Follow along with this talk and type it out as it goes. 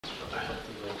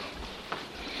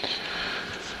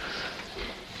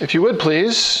If you would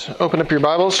please, open up your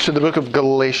Bibles to the book of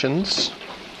Galatians.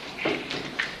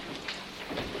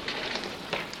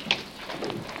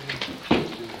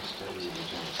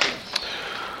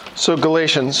 So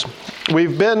Galatians,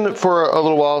 we've been for a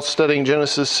little while studying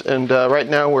Genesis, and right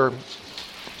now we're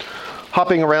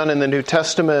hopping around in the New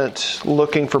Testament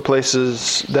looking for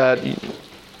places that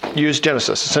use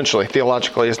Genesis, essentially,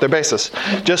 theologically, as their basis.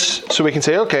 Just so we can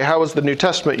say, okay, how is the New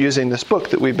Testament using this book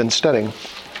that we've been studying?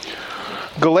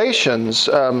 Galatians,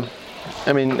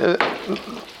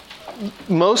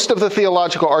 most of the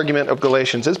theological argument of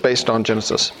Galatians is based on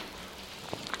Genesis.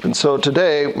 And so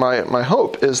today, my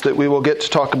hope is that we will get to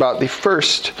talk about the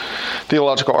first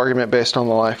theological argument based on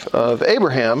the life of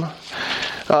Abraham.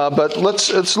 But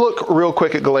let's look real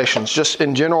quick at Galatians, just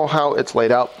in general how it's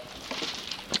laid out.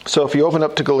 So if you open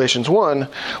up to Galatians 1,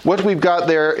 what we've got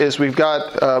there is we've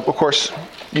got, of course,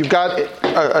 you've got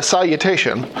a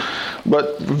salutation,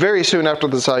 but very soon after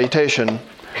the salutation,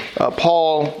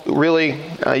 Paul really,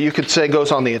 you could say,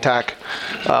 goes on the attack.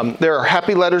 There are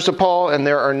happy letters of Paul, and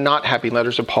there are not happy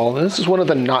letters of Paul. And this is one of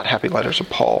the not happy letters of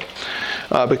Paul,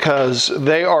 because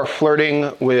they are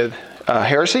flirting with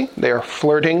heresy. They are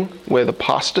flirting with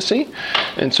apostasy.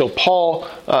 And so Paul,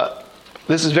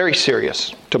 this is very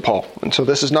serious to Paul. And so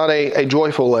this is not a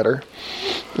joyful letter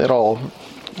at all.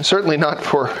 Certainly not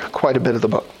for quite a bit of the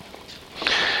book.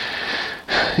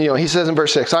 He says in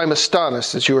verse 6, I am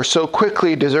astonished that you are so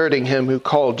quickly deserting him who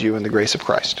called you in the grace of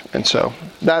Christ. And so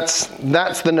that's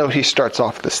the note he starts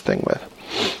off this thing with.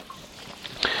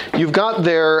 You've got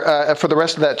there, for the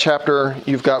rest of that chapter,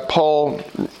 you've got Paul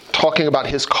talking about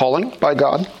his calling by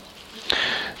God.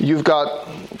 You've got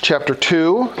chapter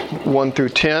 2, 1 through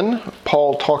 10,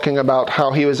 Paul talking about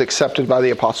how he was accepted by the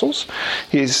apostles.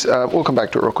 We'll come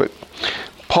back to it real quick.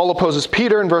 Paul opposes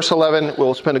Peter in verse 11.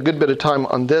 We'll spend a good bit of time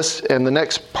on this. And the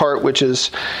next part, which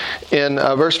is in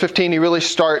verse 15, he really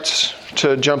starts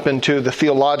to jump into the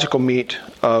theological meat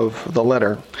of the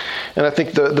letter. And I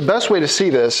think the best way to see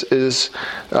this is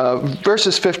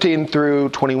verses 15 through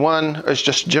 21 is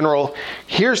just general.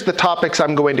 Here's the topics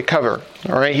I'm going to cover.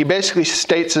 All right. He basically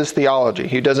states his theology.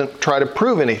 He doesn't try to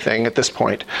prove anything at this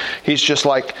point. He's just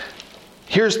like,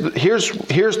 here's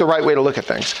the right way to look at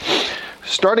things.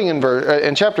 Starting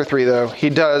in chapter 3, though, he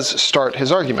does start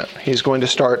his argument. He's going to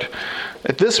start,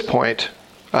 at this point,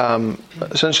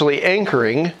 essentially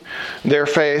anchoring their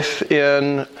faith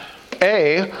in,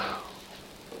 A,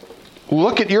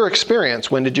 look at your experience.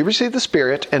 When did you receive the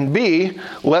Spirit? And B,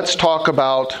 let's talk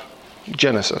about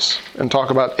Genesis and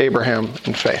talk about Abraham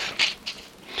and faith.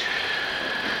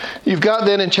 You've got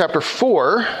then in chapter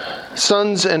 4,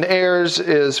 Sons and Heirs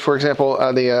is, for example,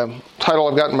 the title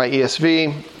I've got in my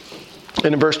ESV.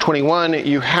 And in verse 21,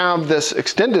 you have this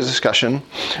extended discussion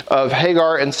of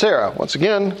Hagar and Sarah, once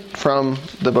again, from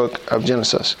the book of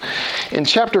Genesis. In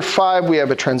chapter 5, we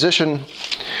have a transition.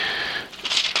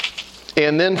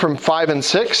 And then from 5 and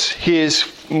 6, he is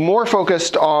more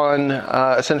focused on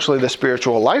essentially the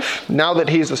spiritual life, now that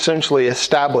he's essentially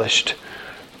established,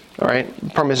 all right,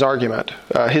 from his argument,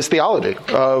 his theology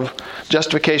of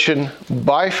justification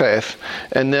by faith,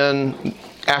 and then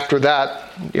after that,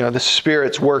 the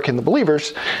Spirit's work in the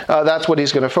believers, that's what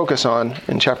he's going to focus on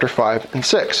in chapter 5 and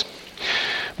 6.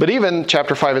 But even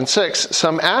chapter 5 and 6,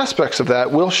 some aspects of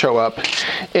that will show up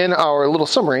in our little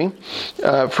summary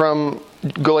from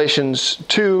Galatians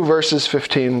 2, verses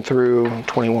 15 through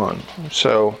 21.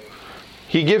 So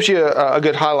he gives you a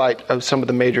good highlight of some of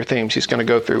the major themes he's going to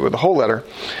go through with the whole letter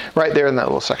right there in that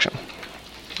little section.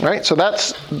 All right, so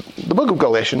that's the book of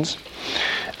Galatians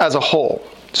as a whole.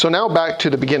 So now back to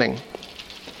the beginning.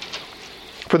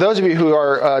 For those of you who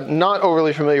are not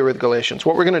overly familiar with Galatians,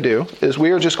 what we're going to do is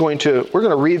we're going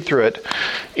to read through it.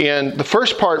 And the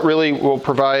first part really will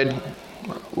provide,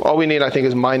 all we need, I think,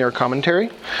 is minor commentary.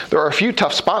 There are a few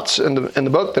tough spots in the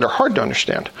book that are hard to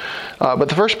understand. But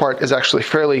the first part is actually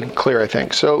fairly clear, I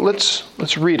think. So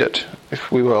let's read it, if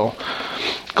we will.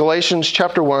 Galatians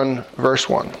chapter 1, verse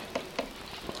 1.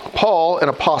 Paul, an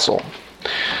apostle,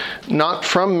 not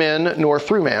from men nor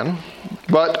through man,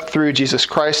 but through Jesus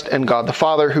Christ and God the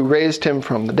Father, who raised him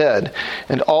from the dead,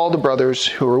 and all the brothers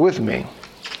who are with me.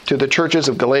 To the churches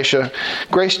of Galatia,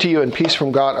 grace to you and peace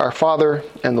from God our Father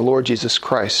and the Lord Jesus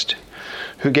Christ,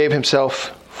 who gave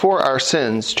himself for our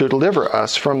sins to deliver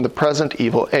us from the present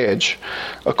evil age,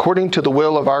 according to the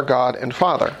will of our God and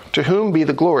Father, to whom be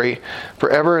the glory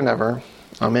forever and ever.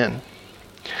 Amen.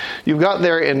 You've got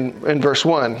there in verse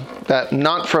 1 that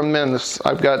not from men.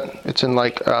 It's in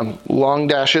like long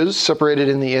dashes separated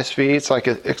in the ESV. It's like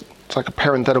a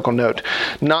parenthetical note.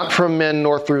 Not from men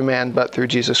nor through man, but through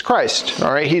Jesus Christ.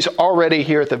 All right, he's already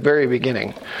here at the very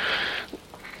beginning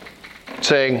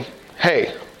saying,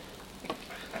 hey,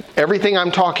 everything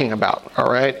I'm talking about,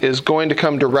 all right, is going to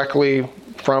come directly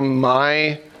from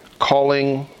my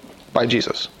calling by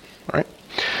Jesus. All right.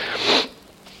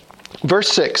 Verse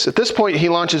 6, at this point he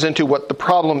launches into what the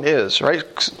problem is, right?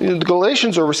 The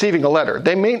Galatians are receiving a letter.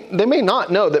 They may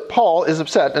not know that Paul is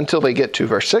upset until they get to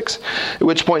verse 6, at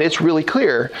which point it's really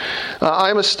clear. I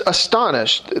am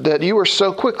astonished that you are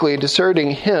so quickly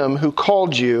deserting him who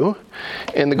called you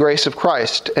in the grace of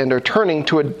Christ and are turning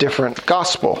to a different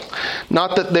gospel.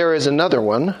 Not that there is another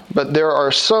one, but there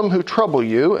are some who trouble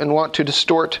you and want to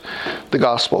distort the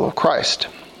gospel of Christ.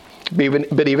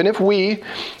 But even if we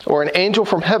or an angel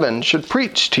from heaven should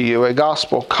preach to you a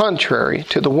gospel contrary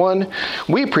to the one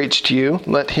we preach to you,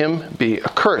 let him be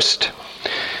accursed.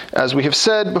 As we have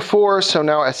said before, so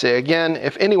now I say again,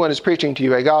 if anyone is preaching to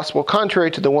you a gospel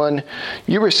contrary to the one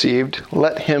you received,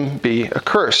 let him be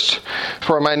accursed.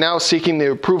 For am I now seeking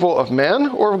the approval of man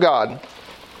or of God?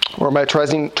 Or am I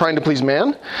trying to please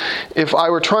man? If I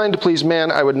were trying to please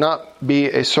man, I would not be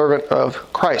a servant of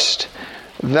Christ.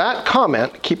 That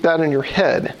comment, keep that in your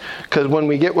head, because when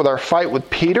we get with our fight with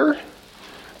Peter,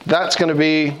 that's going to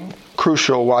be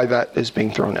crucial why that is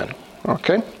being thrown in.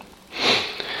 Okay?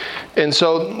 And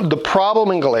so the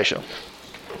problem in Galatia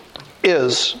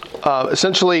is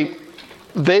essentially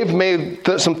they've made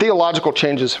some theological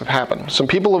changes have happened. Some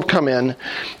people have come in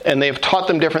and they've taught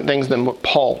them different things than what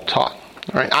Paul taught.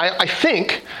 All right? I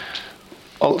think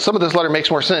some of this letter makes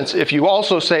more sense if you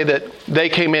also say that they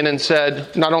came in and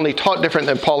said, not only taught different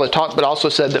than Paul had taught, but also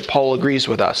said that Paul agrees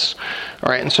with us.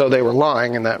 All right, and so they were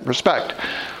lying in that respect.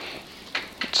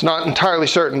 It's not entirely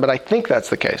certain, but I think that's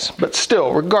the case. But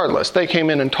still, regardless, they came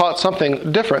in and taught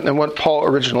something different than what Paul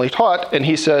originally taught, and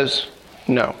he says,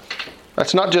 no.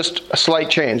 That's not just a slight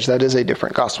change, that is a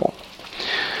different gospel.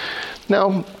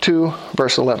 Now to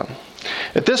verse 11.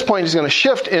 At this point, he's going to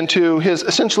shift into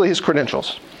essentially his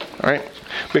credentials. All right?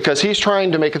 Because he's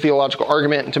trying to make a theological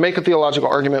argument. And to make a theological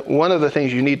argument, one of the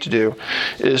things you need to do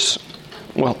is,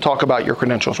 talk about your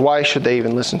credentials. Why should they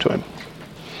even listen to him?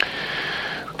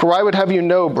 For I would have you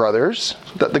know, brothers,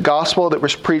 that the gospel that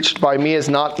was preached by me is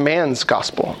not man's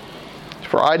gospel.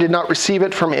 For I did not receive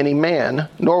it from any man,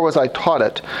 nor was I taught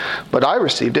it, but I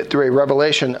received it through a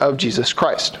revelation of Jesus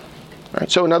Christ. All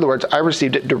right? So in other words, I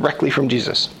received it directly from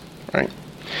Jesus. Right?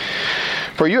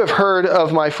 For you have heard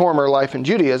of my former life in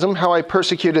Judaism, how I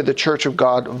persecuted the church of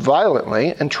God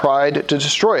violently and tried to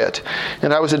destroy it.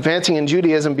 And I was advancing in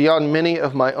Judaism beyond many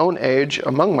of my own age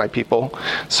among my people.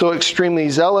 So extremely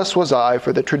zealous was I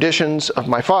for the traditions of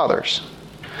my fathers.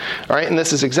 All right, and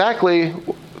this is exactly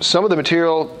some of the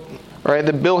material, right,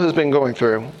 that Bill has been going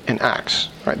through in Acts.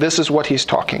 Right? This is what he's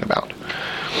talking about.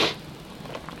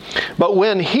 But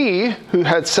when he, who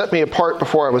had set me apart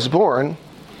before I was born,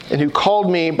 and who called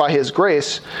me by his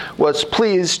grace, was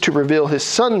pleased to reveal his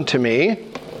Son to me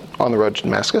on the road to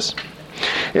Damascus,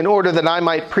 in order that I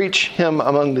might preach him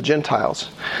among the Gentiles.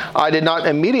 I did not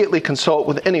immediately consult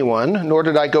with anyone, nor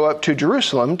did I go up to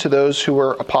Jerusalem to those who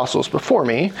were apostles before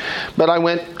me, but I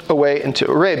went away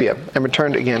into Arabia and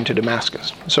returned again to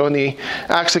Damascus. So in the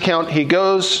Acts account, he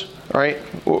goes, all right,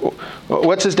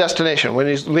 what's his destination? When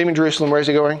he's leaving Jerusalem, where is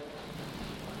he going?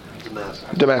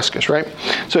 Damascus, right?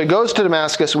 So he goes to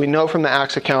Damascus. We know from the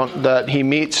Acts account that he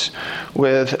meets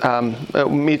with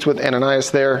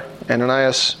Ananias there.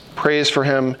 Ananias prays for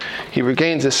him. He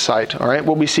regains his sight. All right.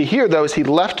 What we see here, though, is he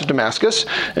left Damascus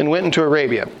and went into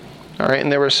Arabia. All right. And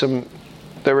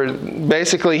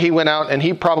basically he went out and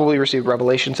he probably received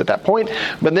revelations at that point,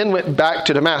 but then went back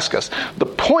to Damascus. The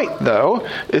point, though,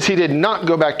 is he did not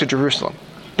go back to Jerusalem.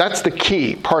 That's the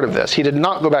key part of this. He did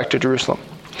not go back to Jerusalem.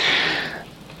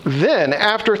 Then,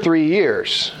 after 3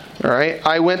 years, all right,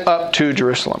 I went up to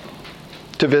Jerusalem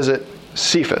to visit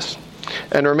Cephas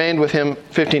and remained with him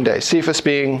 15 days. Cephas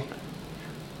being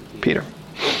Peter.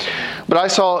 But I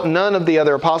saw none of the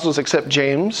other apostles except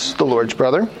James, the Lord's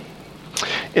brother.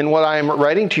 In what I am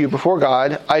writing to you before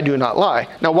God, I do not lie.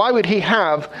 Now, why would he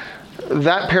have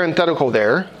that parenthetical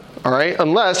there, all right,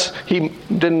 unless he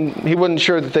wasn't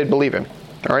sure that they'd believe him,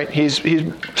 all right? He's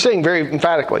saying very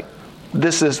emphatically,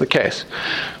 this is the case.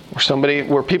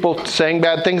 Were people saying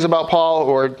bad things about Paul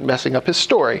or messing up his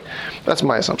story? That's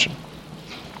my assumption.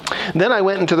 Then I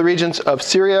went into the regions of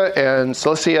Syria and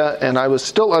Cilicia, and I was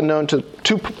still unknown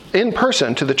in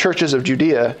person to the churches of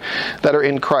Judea that are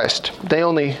in Christ. They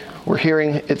only were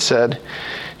hearing it said,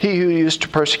 He who used to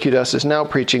persecute us is now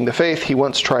preaching the faith he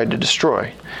once tried to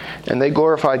destroy, and they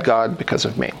glorified God because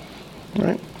of me. All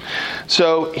right?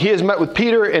 So he has met with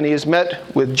Peter and he has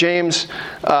met with James,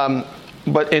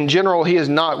 but in general he is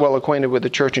not well acquainted with the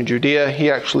church in Judea.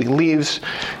 He actually leaves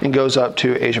and goes up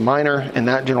to Asia Minor in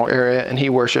that general area, and he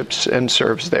worships and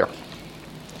serves there.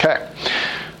 Okay,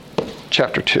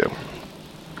 chapter 2.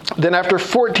 Then after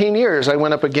 14 years, I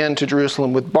went up again to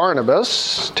Jerusalem with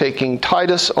Barnabas, taking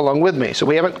Titus along with me. So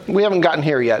we haven't gotten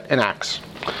here yet in Acts.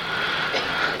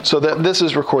 So that this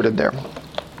is recorded there.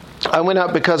 I went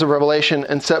up because of revelation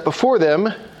and set before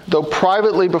them, though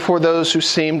privately before those who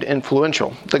seemed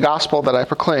influential, the gospel that I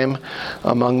proclaim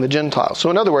among the Gentiles. So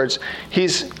in other words, he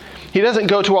doesn't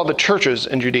go to all the churches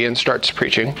in Judea and starts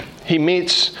preaching. He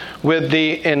meets with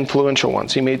the influential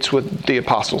ones. He meets with the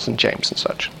apostles and James and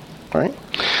such. Right?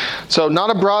 So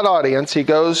not a broad audience. He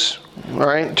goes, all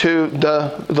right, to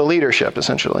the leadership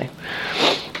essentially,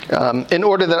 in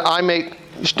order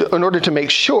to make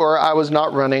sure I was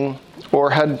not running or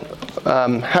had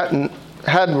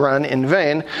run in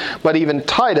vain. But even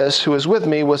Titus, who was with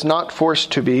me, was not forced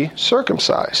to be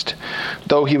circumcised,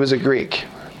 though he was a Greek.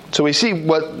 So we see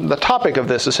what the topic of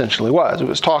this essentially was. It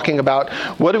was talking about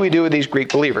what do we do with these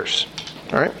Greek believers,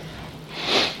 all right?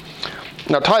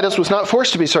 Now, Titus was not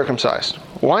forced to be circumcised.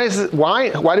 Why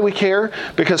do we care?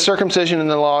 Because circumcision in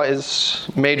the law is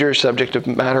a major subject of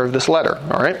matter of this letter.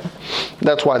 All right?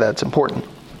 That's why that's important.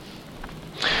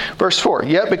 Verse 4,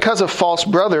 yet because of false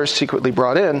brothers secretly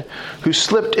brought in, who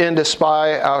slipped in to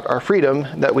spy out our freedom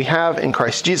that we have in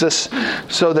Christ Jesus,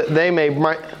 so that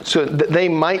they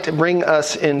might bring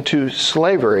us into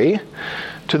slavery,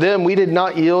 to them we did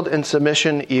not yield in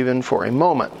submission even for a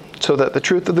moment, so that the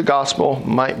truth of the gospel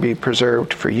might be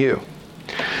preserved for you.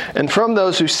 And from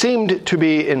those who seemed to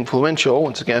be influential,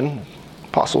 once again,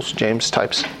 apostles, James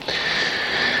types,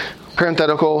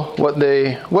 parenthetical, what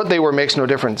they were makes no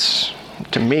difference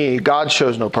to me. God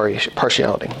shows no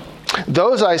partiality.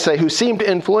 Those, I say, who seemed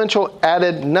influential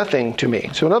added nothing to me.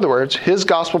 So in other words, his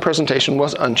gospel presentation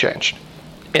was unchanged.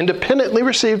 Independently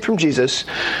received from Jesus,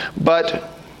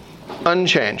 but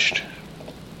unchanged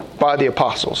by the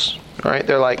apostles. All right?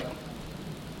 They're like,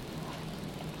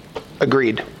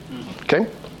 agreed. Okay?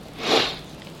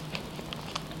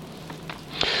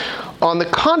 On the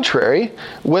contrary,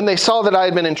 when they saw that I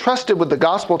had been entrusted with the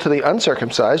gospel to the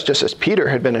uncircumcised, just as Peter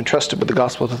had been entrusted with the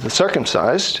gospel to the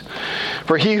circumcised,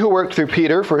 for he who worked through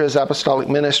Peter for his apostolic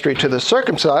ministry to the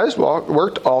circumcised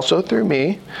worked also through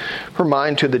me for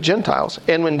mine to the Gentiles.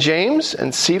 And when James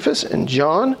and Cephas and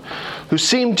John, who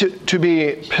seemed to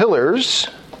be pillars,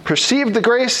 perceived the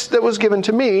grace that was given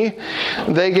to me,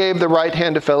 they gave the right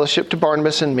hand of fellowship to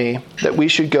Barnabas and me, that we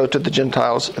should go to the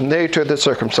Gentiles, and they to the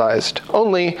circumcised.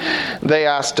 Only they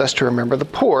asked us to remember the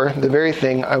poor, the very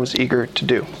thing I was eager to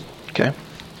do. Okay?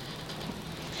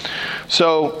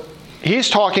 So he's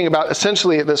talking about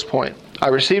essentially at this point, I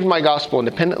received my gospel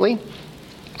independently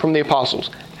from the apostles.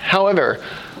 However,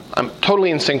 I'm totally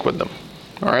in sync with them.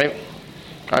 All right?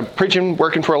 I'm preaching,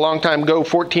 working for a long time, go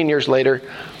 14 years later,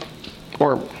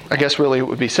 or I guess really it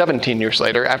would be 17 years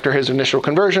later, after his initial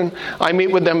conversion, I meet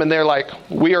with them and they're like,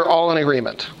 we are all in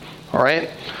agreement. All right?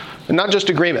 And not just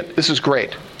agreement. This is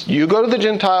great. You go to the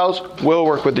Gentiles, we'll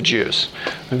work with the Jews.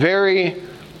 Very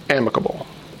amicable.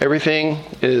 Everything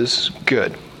is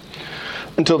good.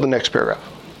 Until the next paragraph.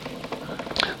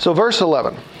 So verse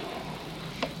 11. All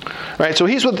right, so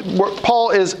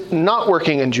Paul is not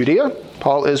working in Judea.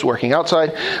 Paul is working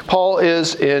outside. Paul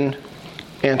is in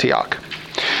Antioch.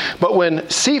 But when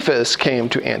Cephas came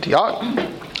to Antioch,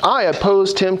 I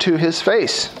opposed him to his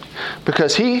face,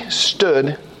 because he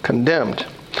stood condemned.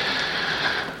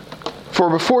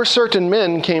 For before certain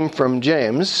men came from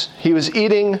James, he was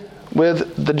eating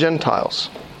with the Gentiles.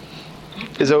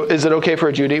 Is it okay for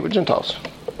a Jew to eat with Gentiles?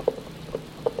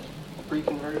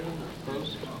 Pre-conversion or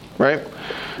post? Right?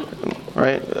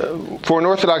 Right? For an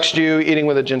Orthodox Jew, eating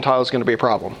with a Gentile is going to be a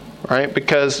problem. Right?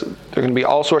 Because there are going to be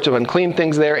all sorts of unclean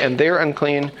things there, and they're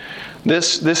unclean.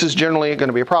 This is generally going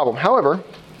to be a problem. However,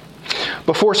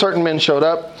 before certain men showed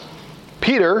up,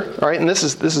 Peter, right, and this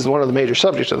is one of the major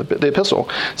subjects of the epistle,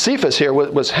 Cephas here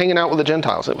was hanging out with the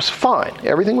Gentiles. It was fine.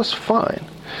 Everything was fine.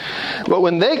 But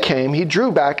when they came, he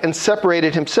drew back and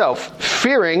separated himself,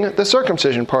 fearing the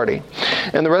circumcision party.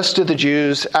 And the rest of the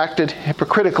Jews acted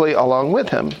hypocritically along with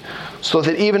him, so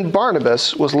that even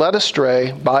Barnabas was led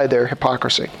astray by their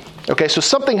hypocrisy. Okay, so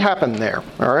something happened there,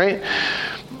 all right?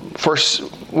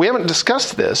 We haven't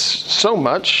discussed this so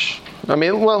much. I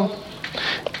mean, well,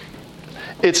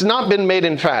 it's not been made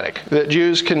emphatic that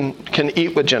Jews can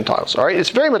eat with Gentiles. All right, it's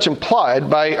very much implied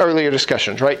by earlier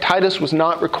discussions. Right, Titus was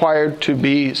not required to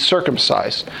be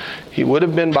circumcised; he would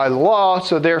have been by the law.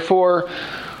 So therefore,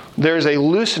 there's a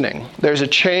loosening. There's a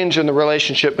change in the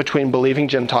relationship between believing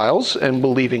Gentiles and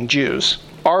believing Jews,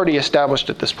 already established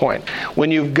at this point.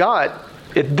 When you've got,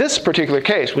 in this particular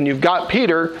case, when you've got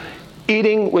Peter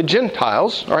eating with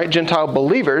Gentiles, all right, Gentile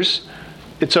believers,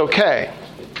 it's okay.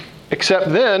 Except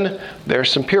then,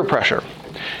 there's some peer pressure.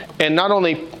 And not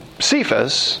only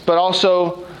Cephas, but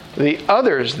also the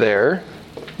others there,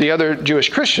 the other Jewish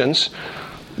Christians,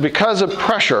 because of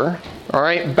pressure, all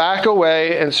right, back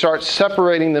away and start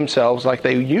separating themselves like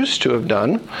they used to have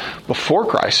done before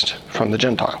Christ from the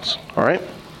Gentiles, all right?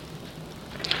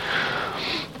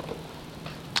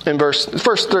 In verse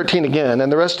 13 again, and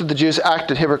the rest of the Jews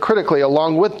acted hypocritically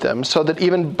along with them, so that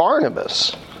even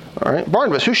Barnabas, all right,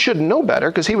 Barnabas, who should know better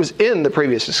because he was in the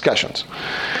previous discussions,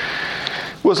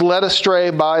 was led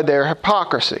astray by their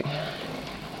hypocrisy.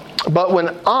 But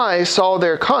when I saw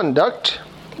their conduct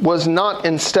was not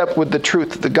in step with the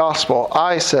truth of the gospel,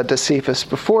 I said to Cephas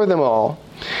before them all,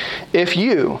 if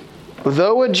you,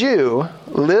 though a Jew,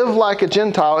 live like a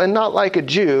Gentile and not like a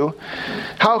Jew,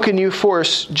 how can you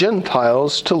force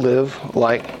Gentiles to live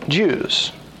like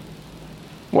Jews?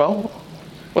 Well,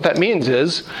 what that means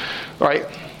is, right,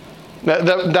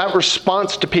 that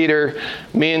response to Peter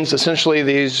means essentially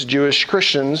these Jewish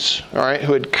Christians, all right,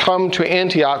 who had come to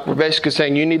Antioch were basically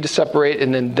saying you need to separate,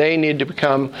 and then they need to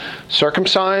become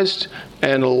circumcised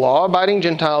and law-abiding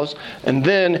Gentiles, and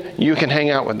then you can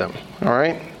hang out with them. All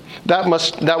right, that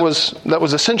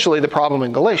was essentially the problem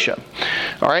in Galatia.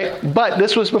 All right, but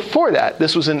this was before that.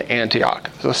 This was in Antioch.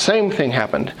 So the same thing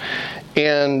happened,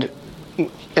 and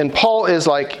Paul is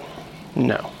like,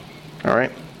 no. All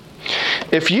right.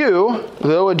 If you,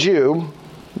 though a Jew,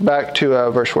 back to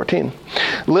verse 14,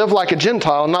 live like a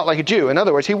Gentile, not like a Jew. In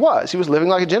other words, he was living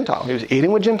like a Gentile. He was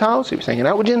eating with Gentiles. He was hanging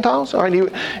out with Gentiles. All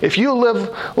right. If you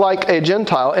live like a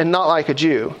Gentile and not like a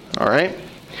Jew, all right,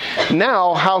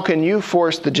 now how can you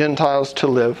force the Gentiles to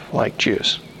live like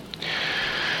Jews?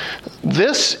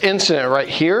 This incident right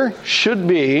here should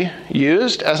be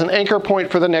used as an anchor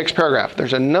point for the next paragraph.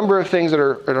 There's a number of things that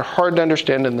are hard to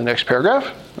understand in the next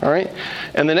paragraph, all right?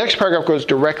 And the next paragraph goes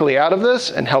directly out of this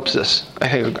and helps us, I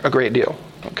think, a great deal.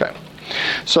 Okay.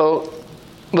 So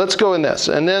let's go in this.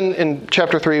 And then in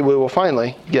chapter 3, we will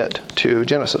finally get to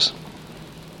Genesis.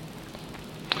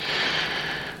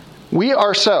 We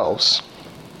ourselves,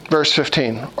 verse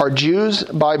 15, are Jews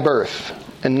by birth,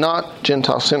 and not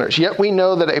Gentile sinners. Yet we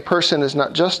know that a person is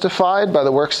not justified by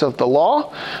the works of the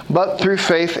law, but through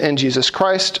faith in Jesus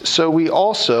Christ. So we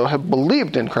also have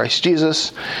believed in Christ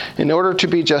Jesus in order to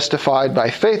be justified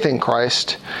by faith in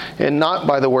Christ and not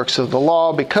by the works of the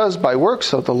law, because by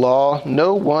works of the law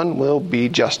no one will be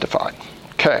justified.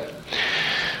 Okay.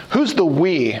 Who's the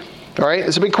we? All right,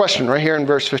 it's a big question right here in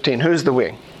verse 15. Who's the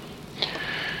we?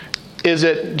 Is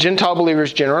it Gentile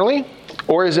believers generally,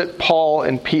 or is it Paul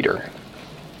and Peter?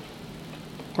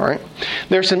 All right.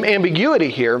 There's some ambiguity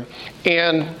here,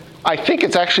 and I think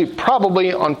it's actually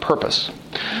probably on purpose.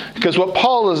 Because what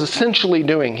Paul is essentially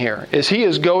doing here is he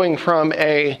is going from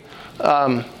a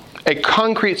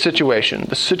concrete situation,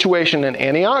 the situation in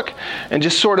Antioch, and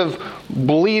just sort of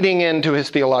bleeding into his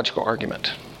theological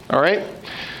argument. All right?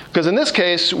 Because in this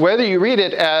case, whether you read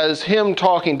it as him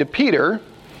talking to Peter,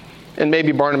 and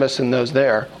maybe Barnabas and those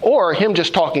there, or him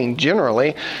just talking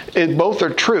generally, both are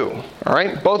true, all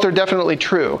right? Both are definitely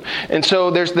true. And so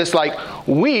there's this like,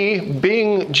 we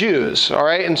being Jews, all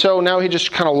right? And so now he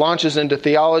just kind of launches into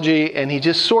theology, and he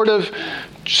just sort of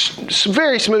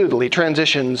very smoothly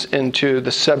transitions into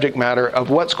the subject matter of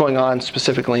what's going on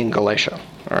specifically in Galatia,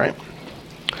 all right?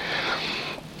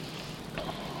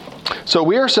 So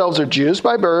we ourselves are Jews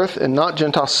by birth and not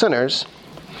Gentile sinners.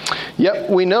 Yet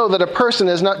we know that a person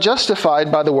is not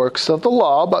justified by the works of the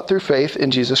law, but through faith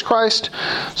in Jesus Christ.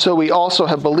 So we also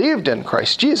have believed in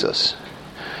Christ Jesus,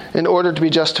 in order to be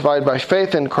justified by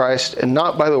faith in Christ and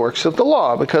not by the works of the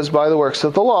law, because by the works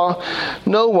of the law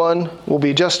no one will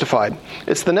be justified.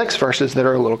 It's the next verses that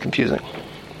are a little confusing.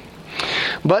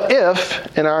 But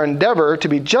if, in our endeavor to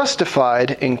be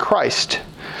justified in Christ,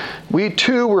 we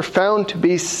too were found to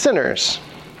be sinners,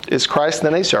 is Christ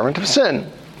then a servant of sin?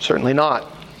 Certainly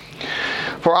not.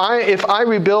 For if I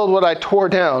rebuild what I tore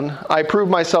down, I prove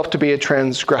myself to be a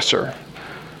transgressor.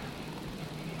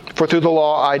 For through the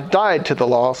law I died to the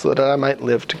law so that I might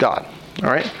live to God. All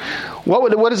right?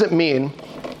 What does it mean,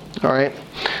 all right,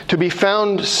 to be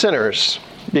found sinners,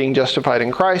 being justified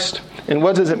in Christ, And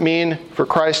what does it mean for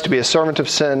Christ to be a servant of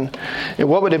sin? And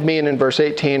what would it mean in verse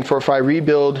 18? For if I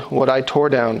rebuild what I tore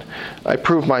down, I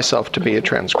prove myself to be a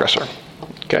transgressor.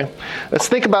 Okay? Let's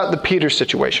think about the Peter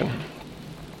situation.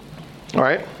 All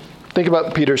right? Think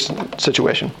about Peter's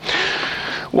situation.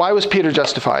 Why was Peter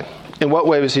justified? In what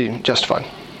way was he justified?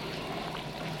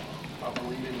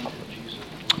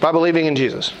 By believing in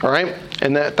Jesus. All right?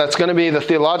 And that's going to be the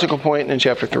theological point in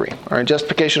chapter 3. All right?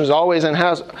 Justification is always and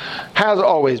has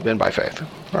always been by faith.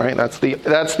 All right? That's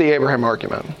the Abraham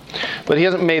argument. But he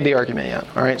hasn't made the argument yet.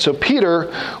 All right? So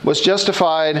Peter was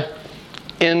justified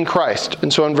in Christ.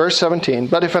 And so in verse 17,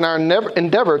 but if in our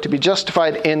endeavor to be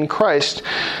justified in Christ,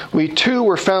 we too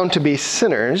were found to be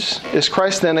sinners, is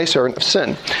Christ then a servant of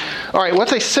sin? All right,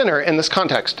 what's a sinner in this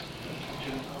context?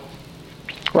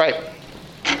 Right.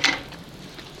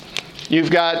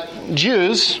 You've got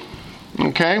Jews,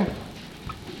 okay?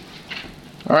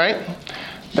 All right?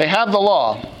 They have the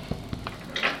law.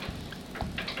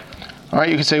 All right,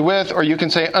 you can say with or you can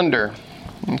say under,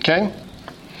 okay?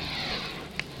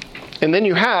 And then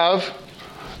you have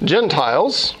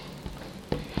Gentiles,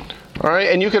 all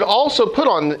right? And you could also put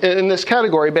on, in this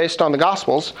category based on the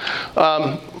Gospels,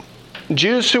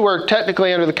 Jews who were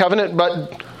technically under the covenant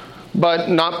but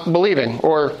not believing.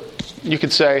 Or you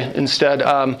could say instead,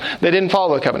 they didn't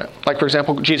follow the covenant. Like, for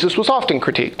example, Jesus was often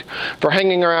critiqued for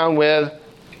hanging around with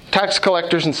tax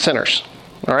collectors and sinners,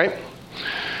 all right?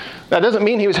 That doesn't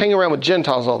mean he was hanging around with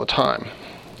Gentiles all the time.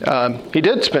 He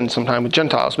did spend some time with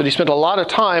Gentiles, but he spent a lot of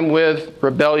time with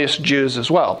rebellious Jews as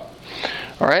well.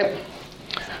 All right?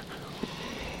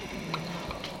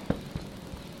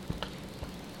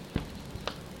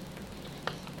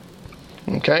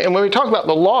 Okay, and when we talk about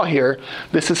the law here,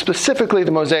 this is specifically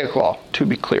the Mosaic Law, to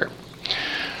be clear.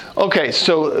 Okay,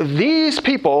 so these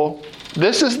people,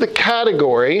 this is the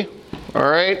category, all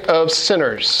right, of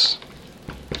sinners.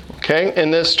 Okay, in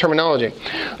this terminology.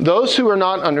 Those who are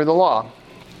not under the law.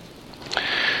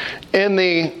 In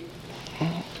the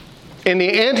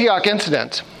Antioch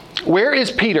incident, where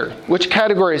is Peter? Which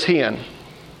category is he in?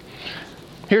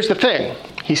 Here's the thing.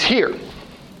 He's here.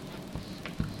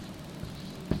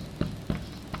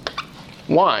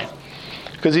 Why?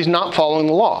 Because he's not following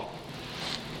the law.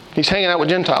 He's hanging out with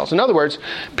Gentiles. In other words,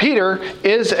 Peter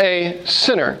is a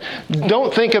sinner.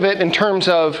 Don't think of it in terms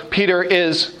of Peter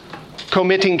is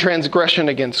committing transgression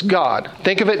against God.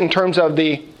 Think of it in terms of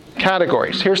the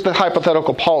categories. Here's the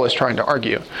hypothetical Paul is trying to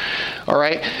argue. All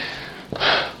right?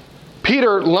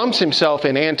 Peter lumps himself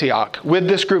in Antioch with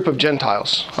this group of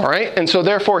Gentiles. All right? And so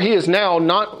therefore he is now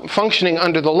not functioning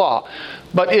under the law.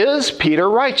 But is Peter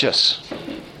righteous?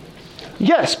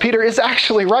 Yes, Peter is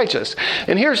actually righteous.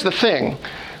 And here's the thing,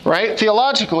 right?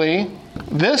 Theologically,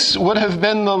 this would have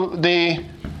been the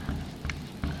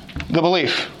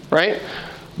belief, right?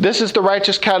 This is the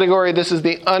righteous category. This is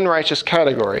the unrighteous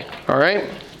category. All right?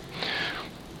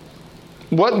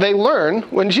 What they learn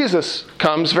when Jesus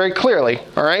comes very clearly,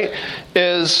 all right,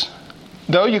 is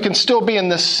though you can still be in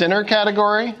this sinner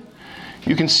category,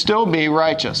 you can still be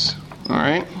righteous. All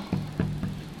right?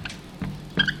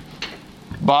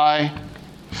 By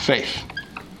faith.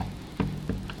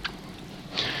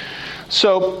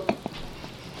 So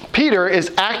Peter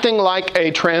is acting like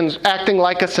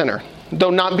a sinner,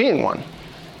 though not being one.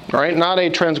 All right, not a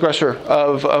transgressor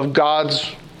of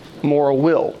God's moral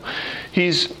will.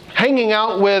 He's hanging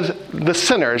out with the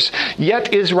sinners,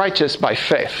 yet is righteous by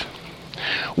faith.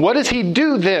 What does he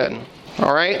do then?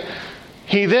 All right,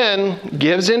 he then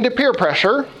gives in to peer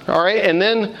pressure, all right, and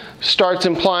then starts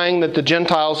implying that the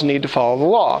Gentiles need to follow the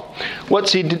law.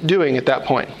 What's he doing at that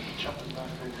point?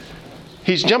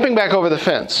 He's jumping back over the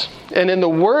fence. And in the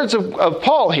words of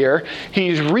Paul here,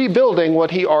 he's rebuilding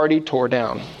what he already tore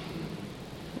down.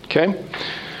 Okay?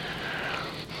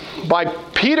 By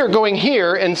Peter going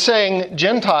here and saying,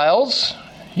 Gentiles,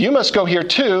 you must go here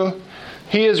too,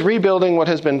 he is rebuilding what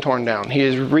has been torn down. He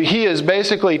is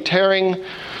basically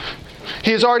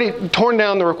he has already torn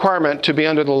down the requirement to be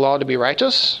under the law to be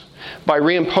righteous. By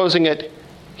reimposing it,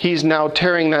 he's now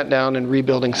tearing that down and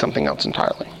rebuilding something else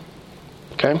entirely.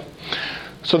 Okay?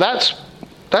 So that's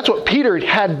what Peter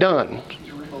had done.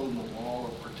 He's rebuilding the wall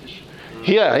of partition.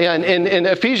 Yeah, in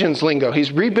Ephesians lingo,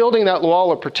 he's rebuilding that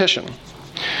wall of partition.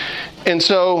 And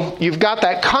so you've got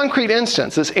that concrete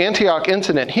instance, this Antioch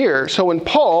incident here. So when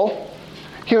Paul,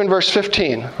 here in verse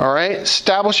 15, all right,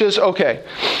 establishes, okay,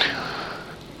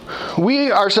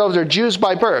 we ourselves are Jews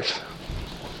by birth,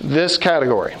 this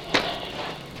category.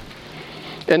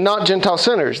 and not Gentile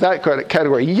sinners, that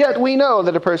category. Yet we know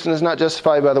that a person is not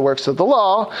justified by the works of the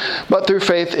law, but through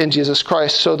faith in Jesus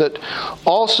Christ, so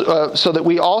that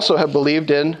we also have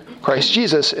believed in Christ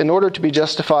Jesus, in order to be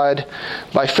justified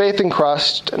by faith in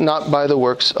Christ, not by the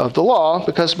works of the law,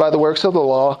 because by the works of the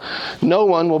law, no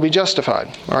one will be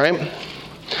justified. All right?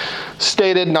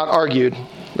 Stated, not argued.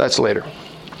 That's later.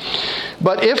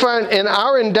 But if in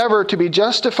our endeavor to be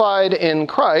justified in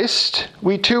Christ,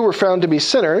 we too were found to be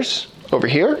sinners, over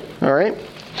here, all right?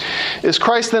 Is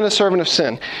Christ then a servant of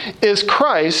sin? Is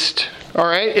Christ, all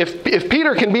right, if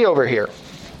Peter can be over here,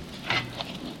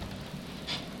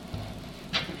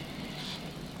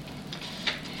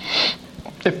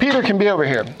 if Peter can be over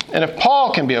here, and if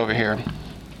Paul can be over here,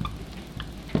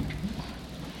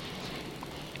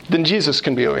 then Jesus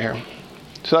can be over here.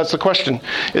 So that's the question.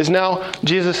 Is now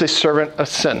Jesus a servant of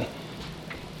sin?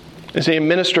 Is he a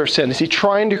minister of sin? Is he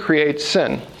trying to create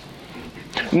sin?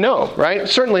 No, right?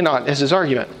 Certainly not, is his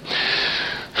argument.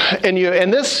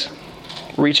 And this,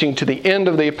 reaching to the end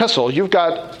of the epistle, you've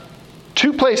got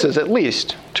two places at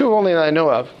least, two only that I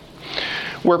know of,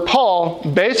 where Paul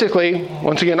basically,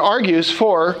 once again, argues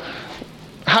for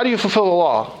how do you fulfill the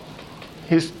law?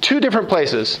 He's two different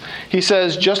places. He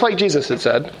says, just like Jesus had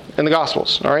said in the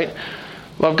Gospels, all right?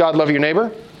 Love God, love your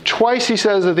neighbor. Twice he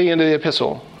says at the end of the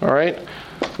epistle, all right?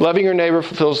 Loving your neighbor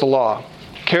fulfills the law.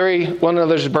 Carry one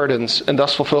another's burdens and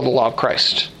thus fulfill the law of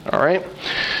Christ. All right?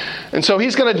 And so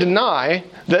he's going to deny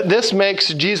that this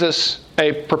makes Jesus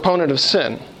a proponent of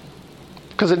sin.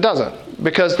 Because it doesn't.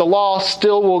 Because the law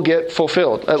still will get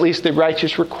fulfilled. At least the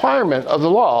righteous requirement of the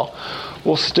law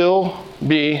will still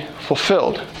be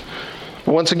fulfilled.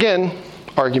 But once again,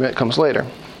 argument comes later.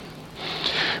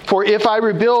 For if I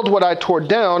rebuild what I tore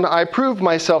down, I prove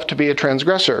myself to be a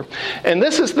transgressor. And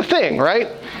this is the thing, right?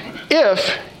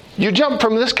 If you jump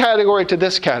from this category to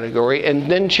this category and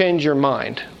then change your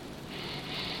mind,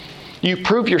 you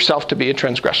prove yourself to be a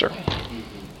transgressor.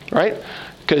 Right?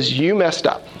 Because you messed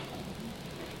up.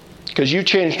 Because you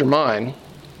changed your mind.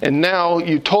 And now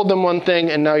you told them one thing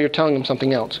and now you're telling them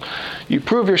something else. You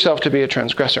prove yourself to be a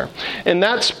transgressor. And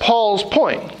that's Paul's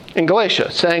point in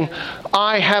Galatia, saying,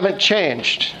 I haven't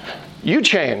changed. You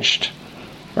changed.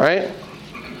 Right?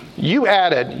 You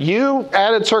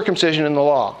added circumcision in the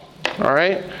law. All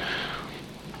right?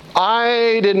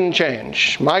 I didn't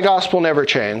change. My gospel never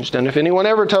changed. And if anyone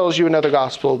ever tells you another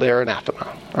gospel, they're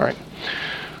anathema. All right?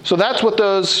 So that's what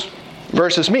those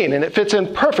verses mean. And it fits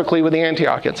in perfectly with the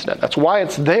Antioch incident. That's why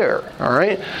it's there. All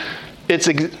right?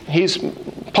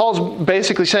 Paul's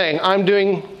basically saying, I'm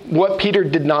doing what Peter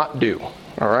did not do.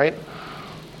 All right?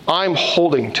 I'm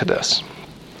holding to this.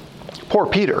 Poor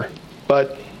Peter.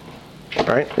 But, all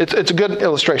right? It's a good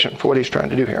illustration for what he's trying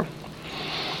to do here.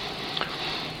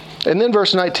 And then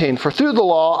verse 19, for through the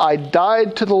law I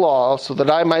died to the law so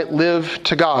that I might live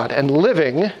to God. And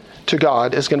living to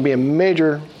God is going to be a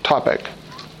major topic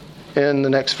in the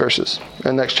next verses,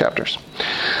 in the next chapters.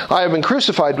 I have been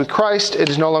crucified with Christ. It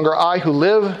is no longer I who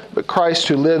live, but Christ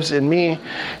who lives in me.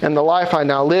 And the life I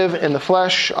now live in the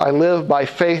flesh, I live by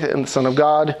faith in the Son of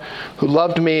God, who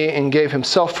loved me and gave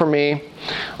himself for me.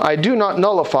 I do not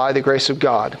nullify the grace of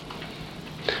God.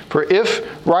 For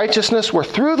if righteousness were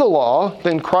through the law,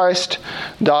 then Christ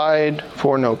died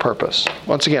for no purpose.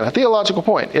 Once again, a theological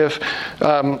point.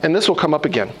 And this will come up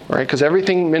again, right? Because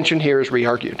everything mentioned here is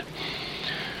re-argued.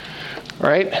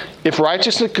 Right? If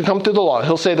righteousness could come through the law,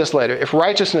 he'll say this later. If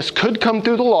righteousness could come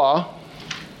through the law,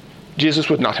 Jesus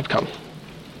would not have come.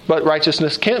 But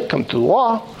righteousness can't come through the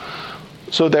law,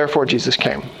 so therefore Jesus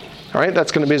came. All right?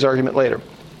 That's going to be his argument later.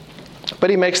 But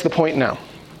he makes the point now.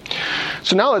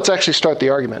 So now let's actually start the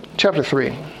argument. Chapter 3.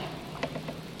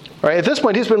 All right, at this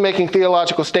point, he's been making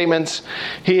theological statements.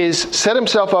 He's set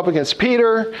himself up against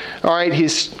Peter. All right,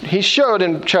 he showed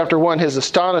in chapter 1 his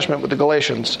astonishment with the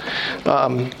Galatians.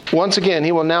 Once again,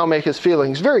 he will now make his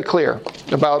feelings very clear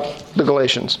about the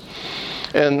Galatians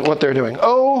and what they're doing.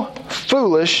 Oh,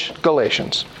 foolish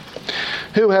Galatians,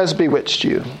 who has bewitched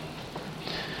you?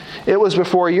 It was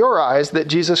before your eyes that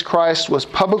Jesus Christ was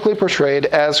publicly portrayed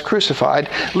as crucified.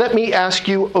 Let me ask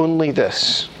you only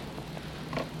this.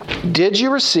 Did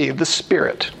you receive the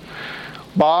Spirit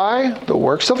by the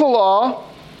works of the law,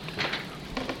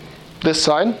 this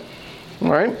side,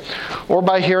 all right, or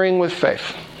by hearing with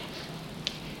faith?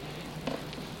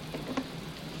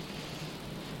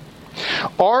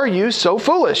 Are you so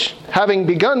foolish, having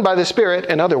begun by the Spirit,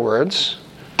 in other words?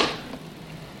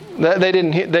 They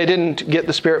didn't get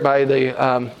the Spirit by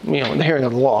the hearing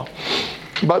of the law,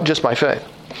 but just by faith.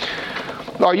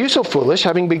 Are you so foolish,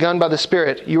 having begun by the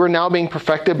Spirit, you are now being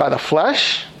perfected by the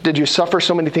flesh? Did you suffer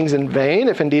so many things in vain,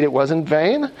 if indeed it was in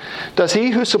vain? Does he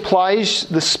who supplies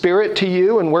the Spirit to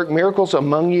you and work miracles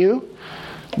among you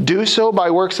do so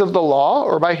by works of the law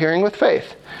or by hearing with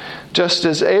faith? Just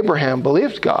as Abraham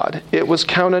believed God, it was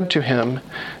counted to him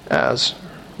as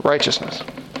righteousness.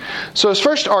 So his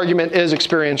first argument is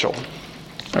experiential.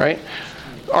 All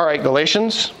right,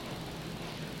 Galatians.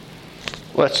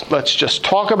 Let's just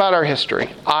talk about our history.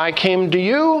 I came to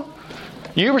you.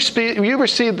 You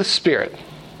received the Spirit.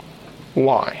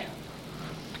 Why?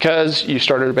 Because you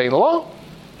started obeying the law?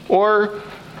 Or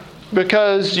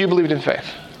because you believed in faith?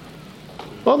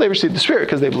 Well, they received the Spirit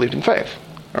because they believed in faith.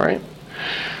 All right?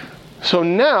 So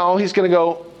now he's going to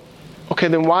go, okay,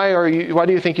 then why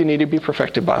do you think you need to be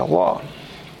perfected by the law?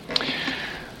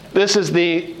 This is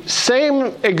the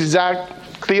same exact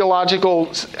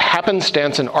theological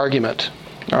happenstance and argument,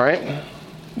 all right,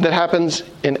 that happens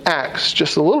in Acts,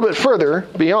 just a little bit further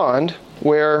beyond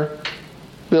where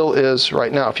Bill is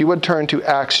right now. If you would turn to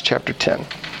Acts chapter 10.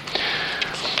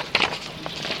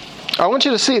 I want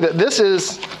you to see that this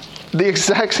is the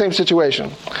exact same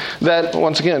situation. That,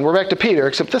 once again, we're back to Peter,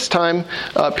 except this time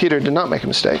Peter did not make a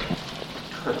mistake.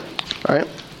 All right?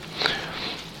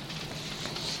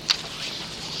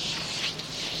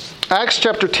 Acts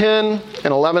chapter 10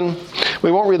 and 11.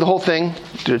 We won't read the whole thing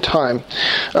due to time.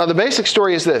 The basic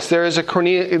story is this. There is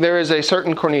a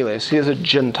certain Cornelius. He is a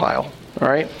Gentile. All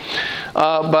right?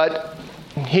 But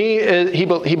he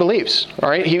believes. All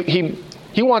right?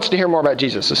 He wants to hear more about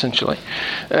Jesus, essentially.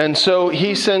 And so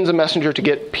he sends a messenger to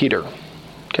get Peter.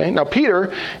 Okay? Now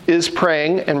Peter is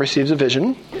praying and receives a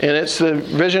vision. And it's the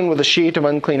vision with a sheet of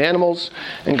unclean animals.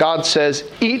 And God says,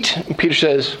 eat. And Peter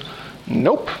says,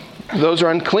 nope. Those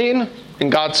are unclean.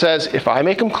 And God says, if I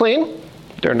make them clean,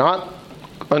 they're not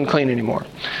unclean anymore.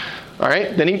 All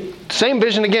right? Then same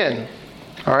vision again.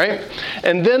 All right?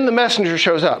 And then the messenger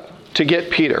shows up to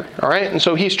get Peter. All right? And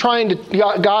so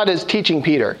God is teaching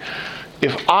Peter,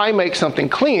 if I make something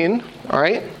clean, all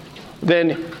right,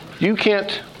 then you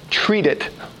can't treat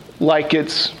it like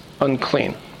it's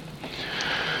unclean.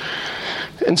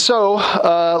 And so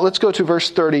let's go to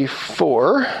verse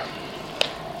 34.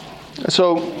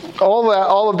 So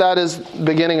all of that is the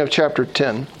beginning of chapter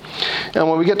 10. And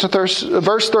when we get to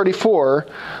verse 34,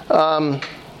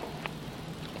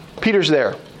 Peter's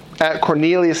there at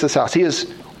Cornelius' house. He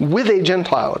is with a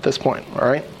Gentile at this point, all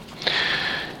right?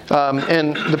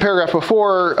 And the paragraph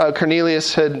before,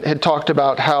 Cornelius had talked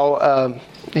about how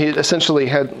he essentially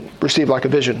had received like a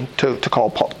vision to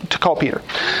call Peter.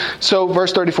 So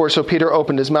verse 34, so Peter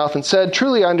opened his mouth and said,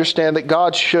 truly I understand that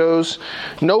God shows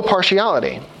no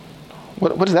partiality.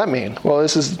 What does that mean? Well,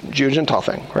 this is a Jew-Gentile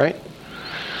thing, right?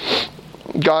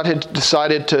 God had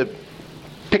decided to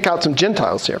pick out some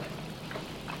Gentiles here.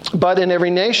 But in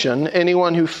every nation,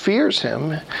 anyone who fears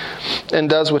him and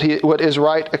does what is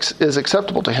right is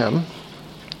acceptable to him.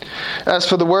 As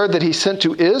for the word that he sent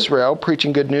to Israel,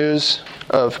 preaching good news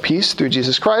of peace through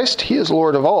Jesus Christ, he is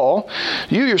Lord of all.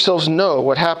 You yourselves know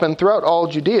what happened throughout all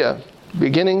Judea,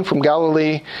 beginning from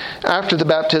Galilee after the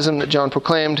baptism that John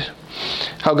proclaimed,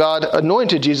 how God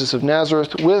anointed Jesus of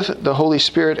Nazareth with the Holy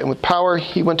Spirit and with power.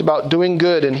 He went about doing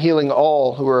good and healing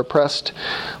all who were oppressed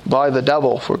by the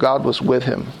devil, for God was with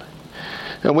him.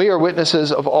 And we are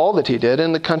witnesses of all that he did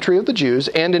in the country of the Jews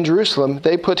and in Jerusalem.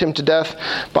 They put him to death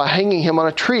by hanging him on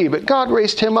a tree, but God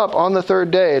raised him up on the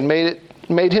third day and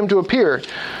made him to appear,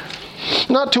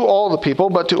 not to all the people,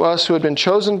 but to us who had been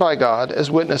chosen by God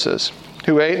as witnesses,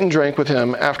 who ate and drank with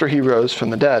him after he rose from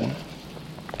the dead.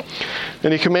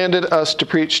 And he commanded us to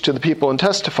preach to the people and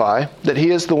testify that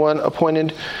he is the one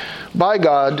appointed by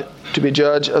God to be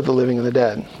judge of the living and the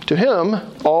dead. To him,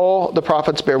 all the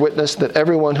prophets bear witness that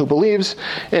everyone who believes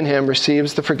in him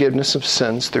receives the forgiveness of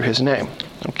sins through his name.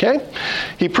 Okay?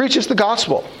 He preaches the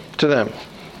gospel to them.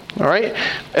 All right?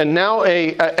 And now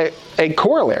a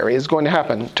corollary is going to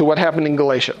happen to what happened in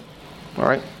Galatia. All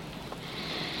right?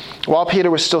 While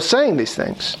Peter was still saying these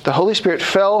things, the Holy Spirit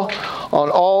fell on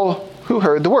all who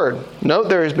heard the word. Note,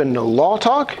 there has been no law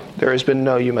talk. There has been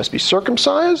no you must be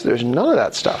circumcised. There's none of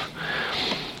that stuff.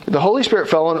 The Holy Spirit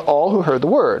fell on all who heard the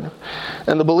word.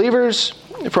 And the believers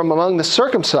from among the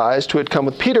circumcised who had come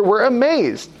with Peter were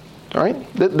amazed. All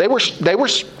right? They were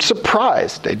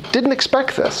surprised. They didn't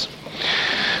expect this.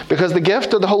 Because the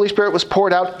gift of the Holy Spirit was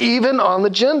poured out even on the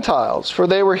Gentiles, for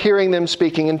they were hearing them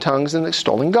speaking in tongues and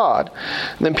extolling God.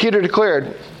 And then Peter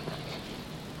declared,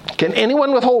 can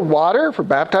anyone withhold water for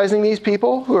baptizing these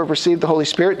people who have received the Holy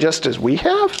Spirit just as we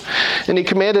have? And he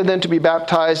commanded them to be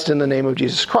baptized in the name of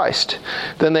Jesus Christ.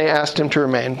 Then they asked him to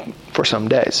remain for some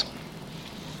days.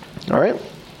 All right?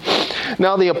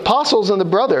 Now the apostles and the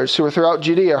brothers who were throughout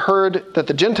Judea heard that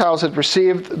the Gentiles had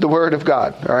received the word of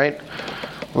God. All right?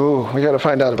 Ooh, we got to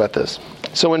find out about this.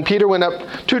 So when Peter went up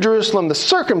to Jerusalem, the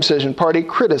circumcision party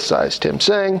criticized him,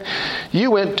 saying, "You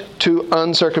went to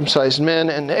uncircumcised men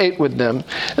and ate with them."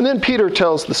 And then Peter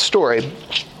tells the story.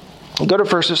 Go to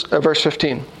verse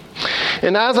 15.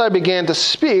 "And as I began to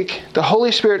speak, the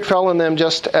Holy Spirit fell on them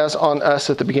just as on us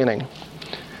at the beginning.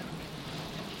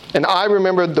 And I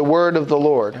remembered the word of the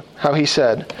Lord, how he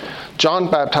said,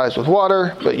 'John baptized with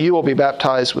water, but you will be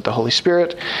baptized with the Holy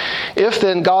Spirit.' If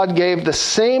then God gave the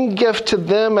same gift to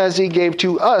them as he gave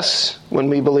to us when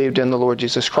we believed in the Lord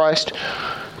Jesus Christ,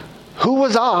 who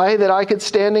was I that I could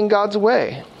stand in God's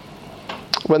way?"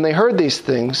 When they heard these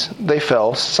things, they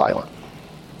fell silent.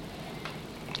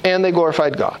 And they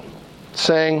glorified God,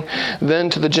 saying,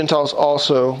 "Then to the Gentiles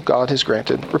also God has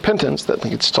granted repentance that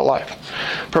leads to life."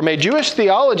 From a Jewish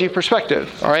theology perspective,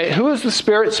 all right, who is the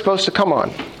Spirit supposed to come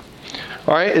on?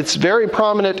 All right, it's very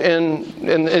prominent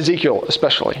in Ezekiel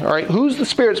especially. All right, who's the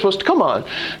Spirit supposed to come on?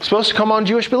 It's supposed to come on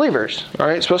Jewish believers. All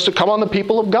right, it's supposed to come on the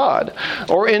people of God.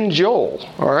 Or in Joel,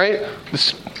 all right, the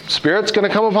Spirit's going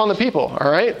to come upon the people.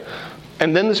 All right,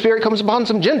 and then the Spirit comes upon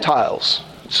some Gentiles.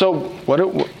 So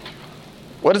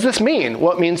what does this mean?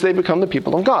 Well, it means they become the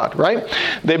people of God, right?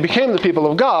 They became the people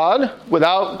of God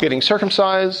without getting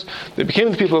circumcised. They became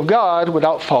the people of God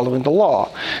without following the law.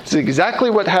 This is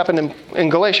exactly what happened in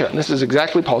Galatia. And this is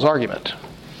exactly Paul's argument.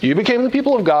 You became the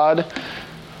people of God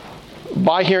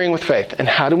by hearing with faith. And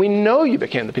how do we know you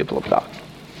became the people of God?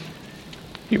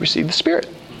 You received the Spirit.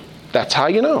 That's how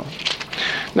you know.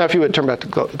 Now, if you would turn back to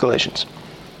Galatians.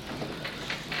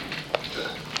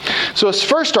 So his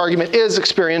first argument is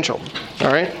experiential,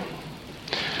 all right?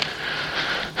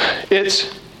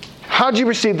 It's, how did you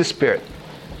receive the Spirit?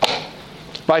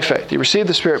 By faith. You received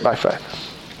the Spirit by faith.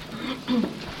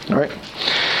 All right?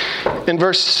 In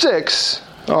verse 6,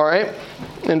 all right?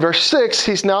 In verse 6,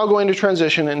 he's now going to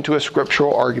transition into a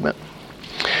scriptural argument.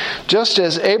 Just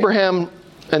as Abraham,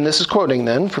 and this is quoting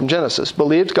then from Genesis,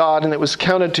 believed God and it was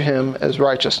counted to him as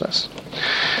righteousness.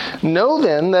 Know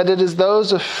then that it is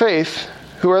those of faith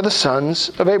who are the sons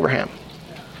of Abraham.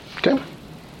 Okay?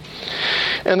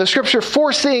 And the scripture,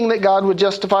 foreseeing that God would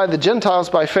justify the Gentiles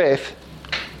by faith,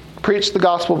 preached the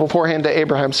gospel beforehand to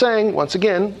Abraham, saying, once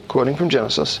again, quoting from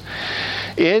Genesis,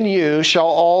 "In you shall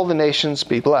all the nations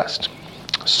be blessed."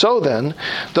 So then,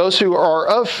 those who are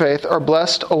of faith are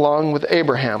blessed along with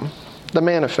Abraham, the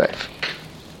man of faith.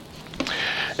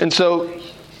 And so,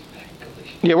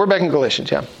 yeah, we're back in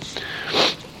Galatians, yeah.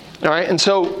 All right, and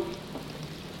so,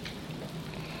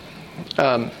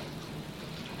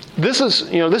 this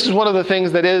is one of the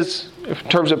things that is, in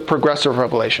terms of progressive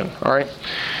revelation, all right?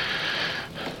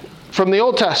 From the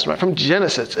Old Testament, from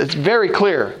Genesis, it's very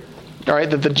clear, all right,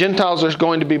 that the Gentiles are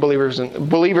going to be believers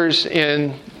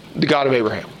in the God of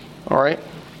Abraham, all right?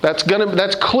 That's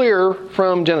clear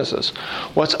from Genesis.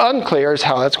 What's unclear is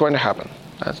how that's going to happen.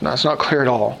 That's not clear at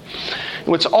all.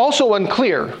 What's also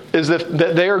unclear is that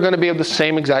they are going to be of the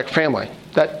same exact family.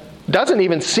 That doesn't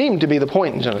even seem to be the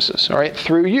point in Genesis, all right?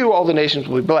 Through you, all the nations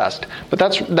will be blessed. But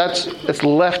it's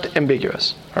left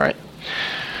ambiguous, all right?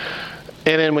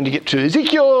 And then when you get to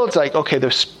Ezekiel, it's like, okay, the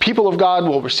people of God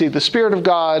will receive the Spirit of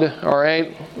God, all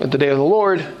right, at the day of the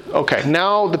Lord. Okay,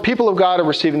 now the people of God are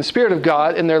receiving the Spirit of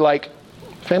God, and they're like,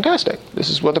 fantastic.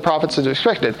 This is what the prophets had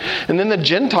expected. And then the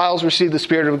Gentiles receive the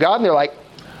Spirit of God, and they're like,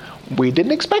 we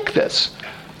didn't expect this.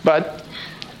 But,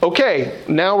 okay,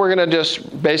 now we're going to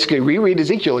just basically reread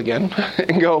Ezekiel again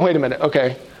and go, wait a minute,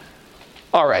 okay,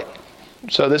 all right.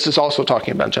 So this is also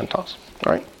talking about Gentiles,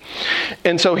 all right?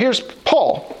 And so here's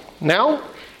Paul. Now,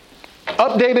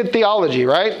 updated theology,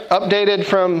 right? Updated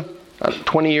from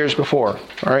 20 years before,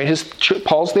 all right?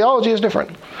 Paul's theology is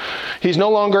different. He's no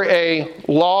longer a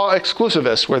law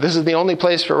exclusivist where this is the only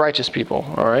place for righteous people,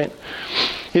 all right?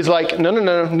 He's like, no.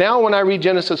 Now when I read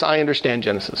Genesis, I understand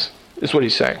Genesis, is what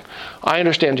he's saying. I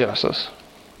understand Genesis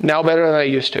now better than I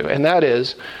used to. And that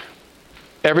is,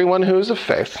 everyone who is of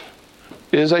faith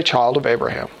is a child of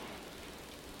Abraham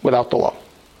without the law.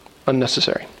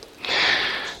 Unnecessary.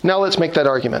 Now let's make that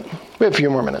argument. We have a few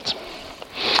more minutes.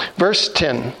 Verse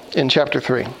 10 in chapter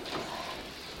 3.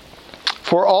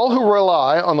 For all who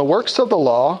rely on the works of the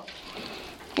law...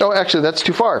 Oh, actually, that's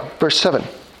too far. Verse 7.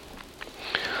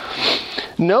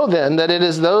 Know then that it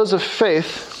is those of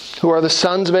faith who are the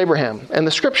sons of Abraham. And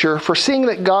the scripture, foreseeing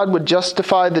that God would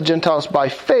justify the Gentiles by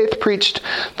faith, preached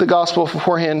the gospel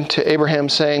beforehand to Abraham,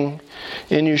 saying,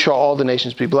 In you shall all the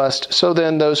nations be blessed. So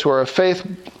then those who are of faith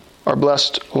are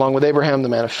blessed along with Abraham, the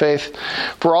man of faith.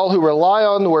 For all who rely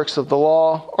on the works of the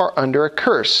law are under a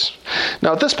curse.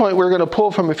 Now at this point, we're going to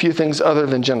pull from a few things other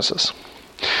than Genesis.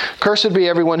 Cursed be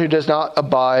everyone who does not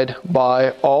abide by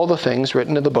all the things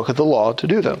written in the book of the law to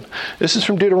do them. This is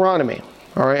from Deuteronomy,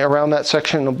 all right, around that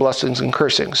section of blessings and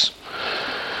cursings.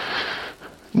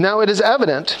 Now it is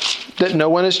evident that no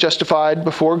one is justified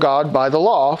before God by the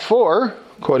law, for,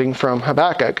 quoting from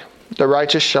Habakkuk, the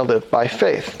righteous shall live by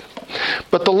faith.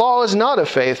 But the law is not of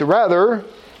faith, rather,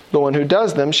 the one who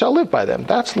does them shall live by them.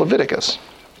 That's Leviticus.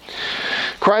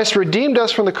 Christ redeemed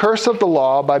us from the curse of the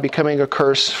law by becoming a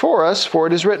curse for us, for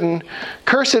it is written,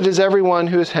 "Cursed is everyone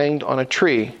who is hanged on a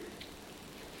tree."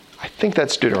 I think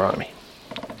that's Deuteronomy.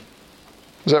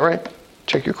 Is that right?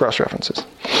 Check your cross-references.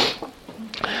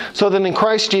 So that in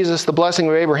Christ Jesus, the blessing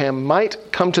of Abraham might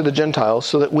come to the Gentiles,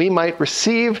 so that we might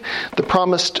receive the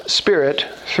promised Spirit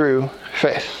through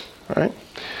faith. All right?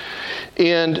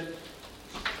 And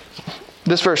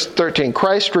this verse 13,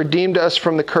 Christ redeemed us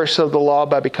from the curse of the law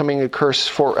by becoming a curse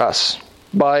for us,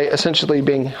 by essentially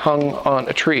being hung on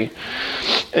a tree.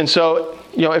 And so,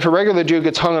 if a regular Jew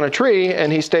gets hung on a tree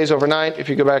and he stays overnight, if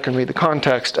you go back and read the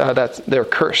context, they're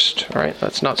cursed. All right?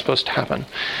 That's not supposed to happen.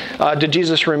 Did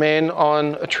Jesus remain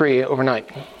on a tree overnight?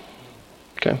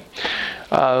 Okay.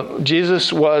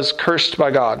 Jesus was cursed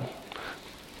by God,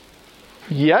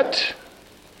 yet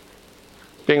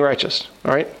being righteous.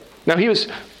 All right? Now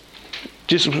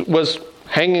Jesus was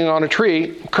hanging on a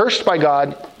tree, cursed by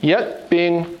God, yet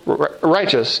being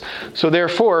righteous. So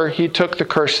therefore, he took the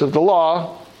curse of the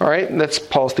law. All right? And that's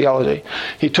Paul's theology.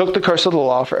 He took the curse of the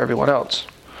law for everyone else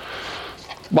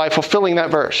by fulfilling that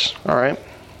verse. All right?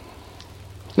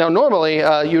 Now, normally,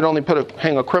 you'd only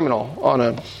hang a criminal on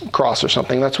a cross or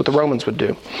something. That's what the Romans would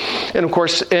do. And of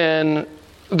course, in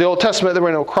the Old Testament, there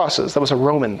were no crosses. That was a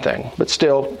Roman thing. But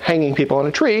still, hanging people on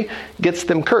a tree gets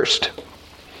them cursed.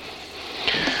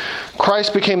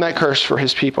 Christ became that curse for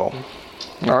his people.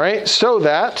 All right? So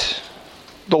that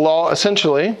the law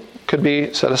essentially could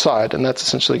be set aside. And that's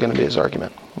essentially going to be his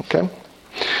argument. Okay?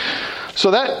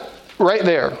 So that right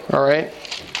there, all right,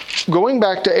 going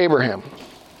back to Abraham,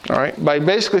 all right, by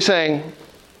basically saying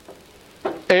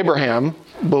Abraham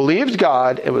believed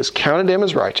God, it was counted to him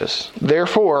as righteous.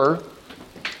 Therefore,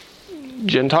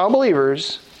 Gentile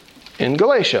believers in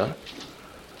Galatia,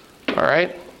 all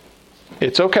right,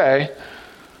 it's okay.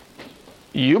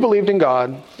 You believed in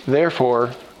God,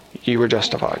 therefore you were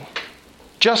justified.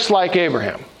 Just like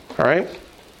Abraham, all right?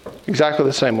 Exactly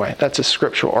the same way. That's a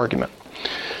scriptural argument.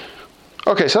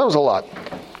 Okay, so that was a lot.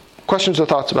 Questions or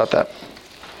thoughts about that?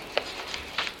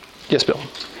 Yes, Bill.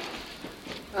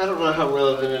 I don't know how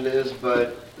relevant it is,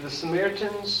 but the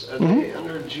Samaritans, are they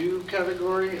under Jew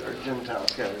category or Gentile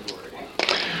category?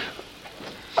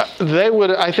 They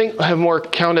would, I think, have more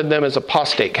counted them as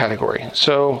apostate category.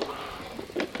 So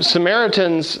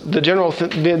Samaritans, the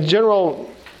general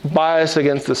bias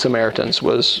against the Samaritans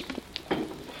was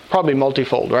probably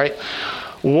multifold, right?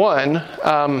 One,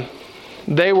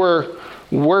 they were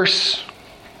worse.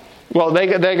 Well,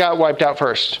 they got wiped out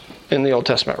first in the Old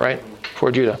Testament, right?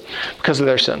 For Judah, because of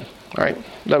their sin. All right,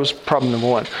 that was problem number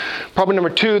one. Problem number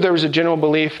two, there was a general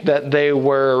belief that they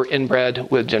were inbred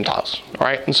with Gentiles. All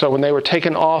right, and so when they were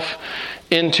taken off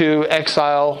into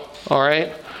exile, all right,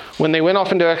 when they went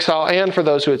off into exile, and for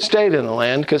those who had stayed in the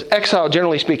land, because exile,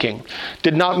 generally speaking,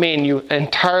 did not mean you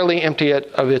entirely empty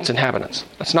it of its inhabitants.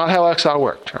 That's not how exile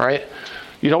worked. All right.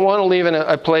 You don't want to leave in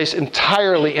a place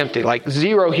entirely empty, like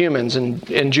zero humans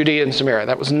in Judea and Samaria.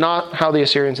 That was not how the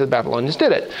Assyrians and the Babylonians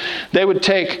did it. They would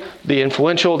take the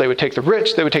influential, they would take the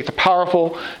rich, they would take the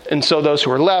powerful, and so those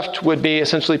who were left would be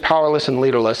essentially powerless and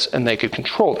leaderless, and they could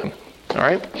control them. All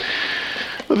right?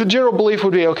 But the general belief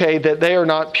would be, okay, that they are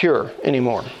not pure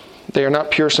anymore. They are not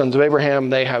pure sons of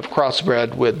Abraham. They have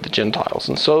crossbred with the Gentiles.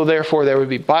 And so, therefore, there would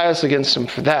be bias against them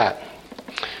for that.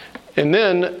 And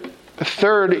then,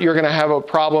 third, you're going to have a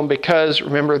problem because,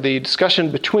 remember, the discussion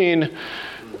between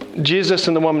Jesus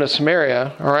and the woman of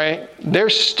Samaria, all right, they're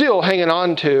still hanging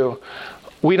on to,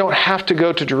 we don't have to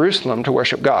go to Jerusalem to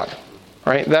worship God,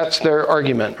 right? That's their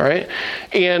argument, right?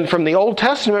 And from the Old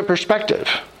Testament perspective,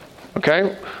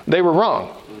 okay, they were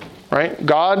wrong, right?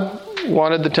 God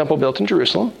wanted the temple built in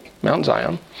Jerusalem, Mount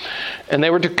Zion, and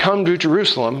they were to come to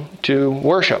Jerusalem to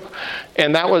worship.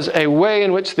 And that was a way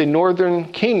in which the northern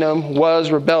kingdom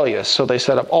was rebellious. So they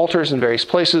set up altars in various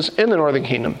places in the northern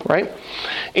kingdom, right?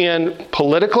 And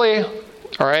politically,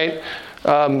 all right,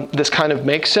 this kind of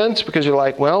makes sense because you're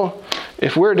like, well,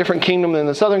 if we're a different kingdom than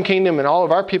the southern kingdom and all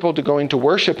of our people are going to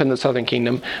worship in the southern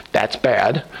kingdom, that's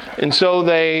bad. And so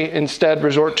they instead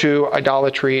resort to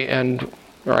idolatry and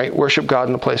all right, worship God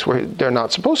in a place where they're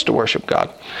not supposed to worship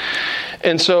God.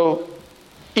 And so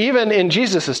even in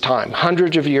Jesus' time,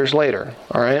 hundreds of years later,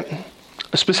 all right,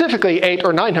 specifically 800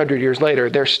 or 900 years later,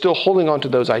 they're still holding on to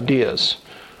those ideas,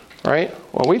 right?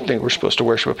 Well, we think we're supposed to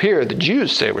worship up here. The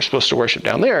Jews say we're supposed to worship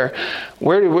down there.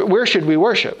 Where should we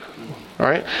worship? All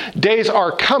right. Days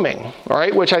are coming, all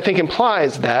right, which I think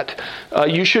implies that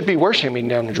you should be worshiping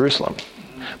down in Jerusalem.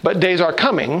 But days are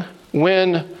coming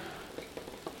when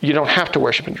you don't have to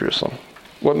worship in Jerusalem.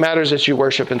 What matters is you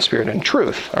worship in spirit and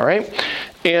truth, all right?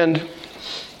 And,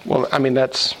 well, I mean,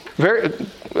 that's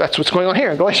what's going on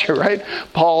here in Galatia, right?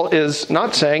 Paul is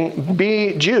not saying,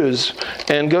 be Jews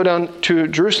and go down to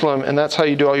Jerusalem and that's how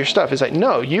you do all your stuff. He's like,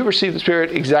 no, you receive the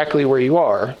Spirit exactly where you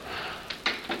are.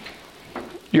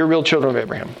 You're real children of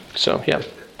Abraham. So, yeah.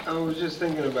 I was just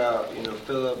thinking about,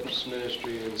 Philip's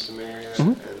ministry in Samaria,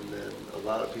 and then a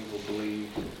lot of people believe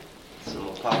some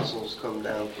apostles come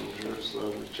down from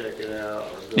Jerusalem to check it out,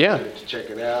 or go there to check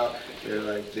it out. They're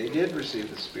like, they did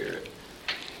receive the Spirit.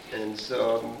 And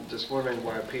so I'm just wondering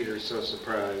why Peter's so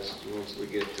surprised once we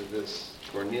get to this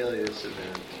Cornelius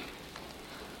event,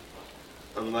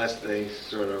 unless they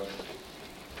sort of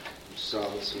saw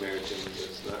the Samaritans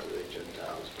as not really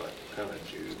Gentiles, but kind of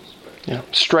Jews. But yeah,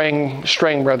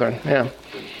 straying brethren. Yeah.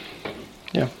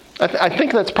 I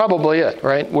think that's probably it,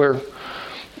 right? Where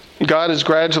God is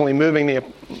gradually moving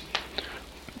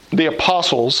the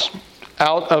apostles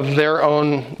out of their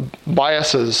own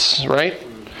biases, right?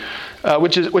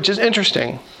 Which is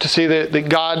interesting to see that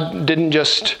God didn't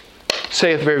just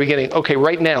say at the very beginning, okay,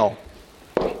 right now,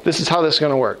 this is how this is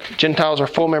going to work. Gentiles are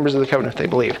full members of the covenant if they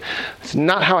believe. It's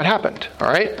not how it happened, all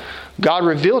right? God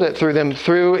revealed it through them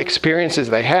through experiences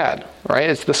they had, right?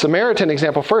 It's the Samaritan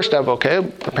example first of, okay,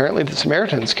 apparently the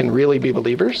Samaritans can really be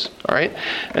believers, all right?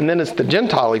 And then it's the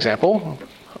Gentile example.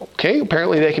 Okay,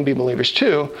 apparently they can be believers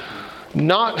too.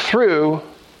 Not through,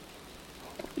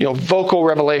 vocal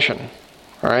revelation,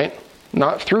 all right?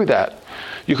 Not through that.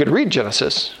 You could read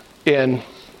Genesis and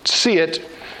see it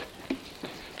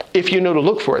if you know to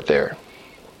look for it there.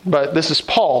 But this is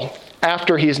Paul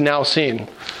after he's now seen,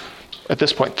 at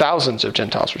this point, thousands of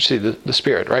Gentiles receive the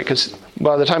Spirit, right? Because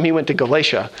by the time he went to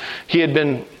Galatia, he'd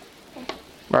been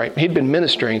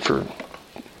ministering for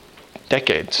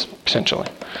decades, essentially.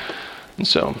 And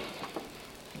so,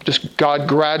 just God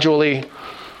gradually,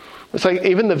 it's like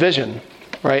even the vision,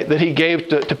 right, that he gave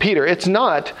to Peter, it's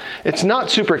not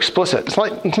super explicit.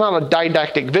 It's not a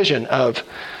didactic vision of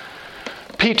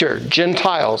Peter,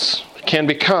 Gentiles can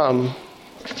become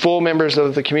full members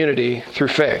of the community through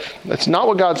faith. That's not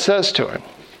what God says to him.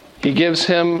 He gives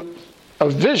him a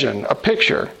vision, a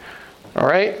picture, all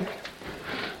right?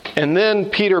 And then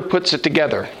Peter puts it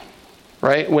together,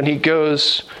 right, when he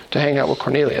goes to hang out with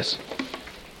Cornelius.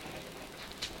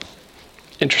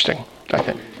 Interesting, I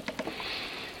think.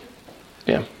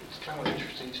 Yeah. It's kind of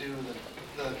interesting, too,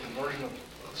 the conversion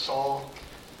of Saul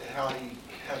and how he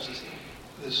has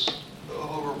this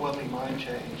overwhelming mind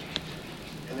change.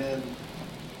 And then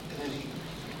he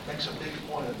makes a big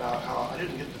point about how I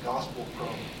didn't get the gospel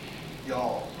from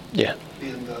y'all. Yeah.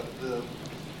 Being the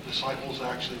disciples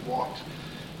actually walked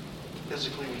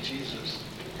physically with Jesus.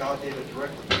 God gave it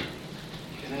directly.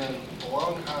 And then a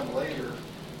long time later,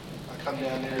 I come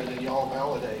down there and then y'all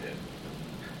validate it.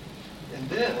 And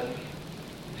then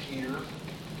Peter,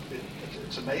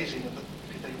 it's amazing if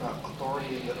you think about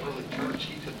authority in the early church,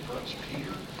 he confronts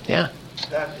Peter. Yeah.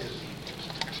 That is,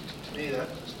 to me,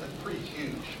 that's pretty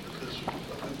huge because of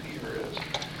who Peter is.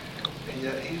 And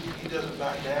yet he doesn't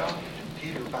back down, and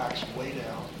Peter backs way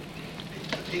down.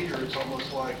 To Peter, it's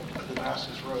almost like a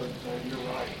Damascus road. No, you're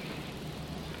right.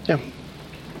 Yeah.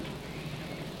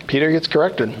 Peter gets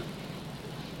corrected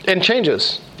and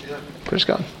changes. Yeah. Praise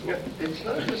God. Yeah, it's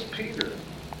not just Peter.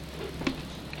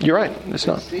 You're right. It's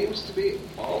not. It seems to be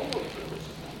all of them.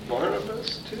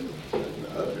 Barnabas, too, and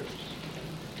others.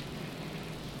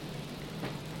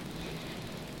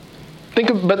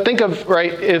 Think of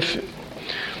right, if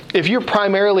you're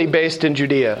primarily based in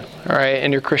Judea, all right,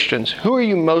 and you're Christians, who are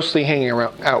you mostly hanging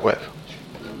out with?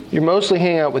 You're mostly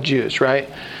hanging out with Jews, right?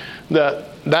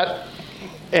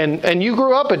 And you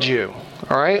grew up a Jew,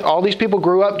 all right? All these people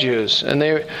grew up Jews, and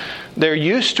they're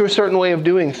used to a certain way of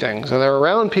doing things, and they're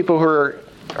around people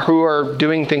who are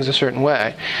doing things a certain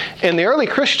way. And the early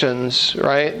Christians,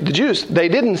 right, the Jews, they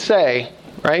didn't say,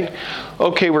 right,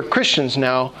 okay, we're Christians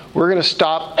now, we're going to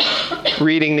stop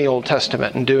reading the Old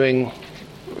Testament and doing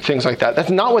things like that. That's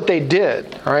not what they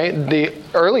did, all right? The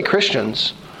early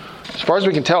Christians, as far as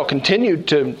we can tell, continued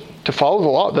to follow the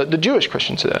law. The Jewish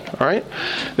Christians did, all right?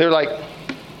 They're like,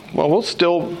 well, I'm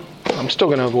still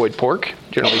going to avoid pork,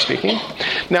 generally speaking.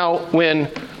 Now, when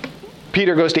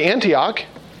Peter goes to Antioch.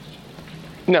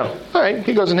 No. All right.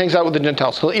 He goes and hangs out with the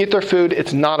Gentiles. He'll eat their food.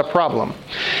 It's not a problem.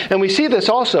 And we see this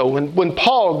also when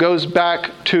Paul goes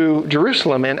back to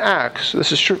Jerusalem in Acts.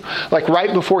 This is true. Like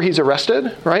right before he's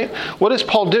arrested, right? What does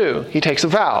Paul do? He takes a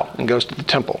vow and goes to the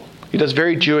temple. He does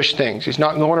very Jewish things. He's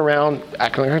not going around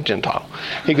acting like a Gentile.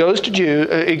 He goes to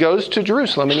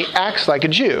Jerusalem and he acts like a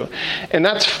Jew. And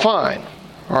that's fine.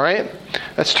 All right?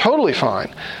 That's totally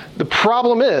fine. The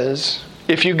problem is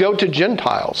if you go to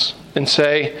Gentiles and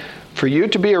say, for you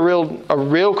to be a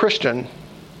real Christian,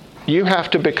 you have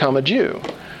to become a Jew.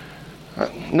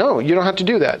 No, you don't have to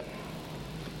do that.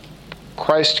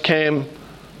 Christ came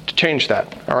to change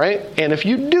that. All right? And if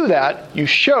you do that, you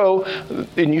show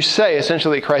and you say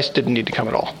essentially that Christ didn't need to come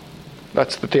at all.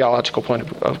 That's the theological point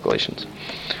of Galatians.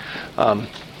 But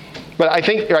I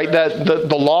think that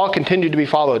the law continued to be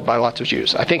followed by lots of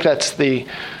Jews. I think that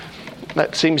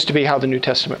seems to be how the New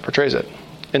Testament portrays it.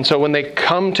 And so when they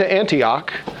come to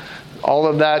Antioch, all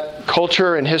of that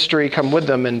culture and history come with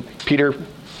them, and Peter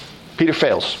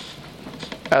fails,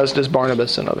 as does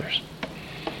Barnabas and others.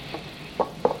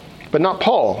 But not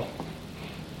Paul,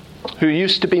 who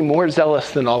used to be more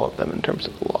zealous than all of them in terms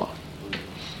of the law.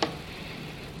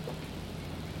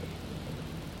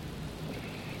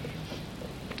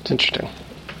 It's interesting.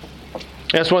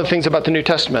 That's one of the things about the New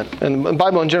Testament and the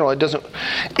Bible in general. It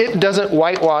doesn't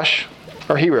whitewash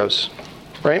our heroes,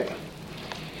 right?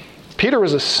 Peter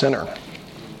was a sinner,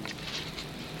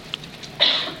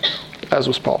 as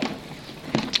was Paul,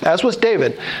 as was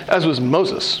David, as was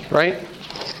Moses, right?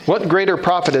 What greater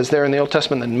prophet is there in the Old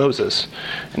Testament than Moses?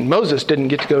 And Moses didn't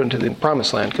get to go into the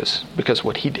promised land because of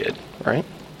what he did, right?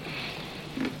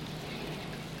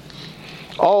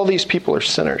 All these people are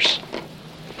sinners,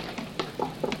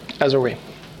 as are we.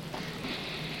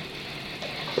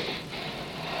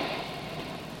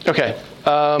 Okay,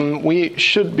 we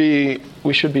should be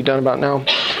done about now.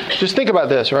 Just think about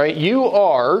this, right? You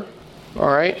are, all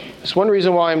right? It's one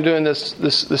reason why I'm doing this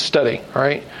study, all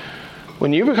right?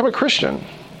 When you become a Christian,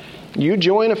 you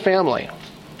join a family,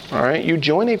 all right? You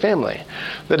join a family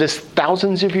that is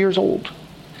thousands of years old,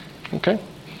 okay?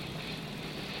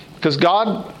 Because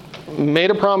God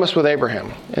made a promise with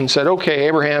Abraham and said, okay,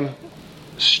 Abraham,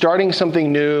 starting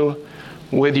something new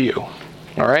with you,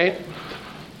 all right?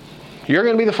 You're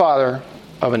going to be the father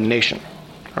of a nation,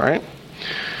 all right?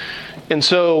 And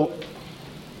so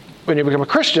when you become a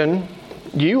Christian,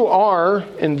 you are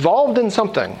involved in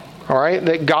something, all right,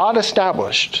 that God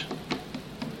established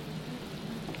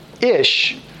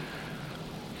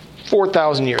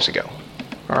 4,000 years ago,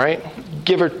 all right?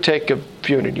 Give or take a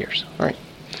few hundred years, all right?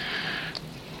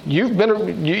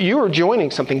 You are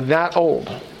joining something that old,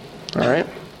 all right?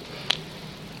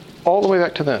 All the way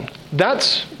back to then.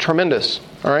 That's tremendous,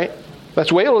 all right?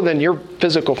 That's way older than your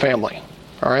physical family,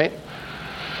 all right?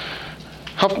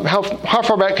 How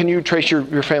far back can you trace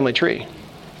your family tree,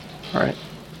 all right?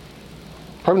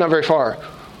 Probably not very far.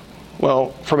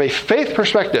 Well, from a faith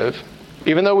perspective,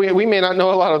 even though we may not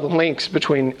know a lot of the links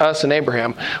between us and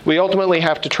Abraham, we ultimately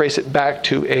have to trace it back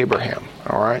to Abraham,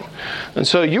 all right? And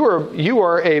so you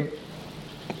are a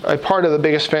part of the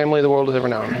biggest family the world has ever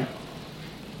known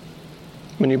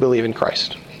when you believe in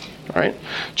Christ, all right?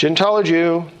 Gentile or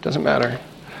Jew, doesn't matter.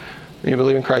 When you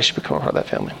believe in Christ, you become a part of that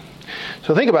family.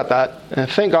 So think about that, and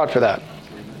thank God for that,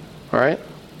 all right?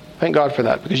 Thank God for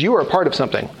that, because you are a part of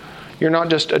something. You're not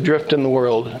just adrift in the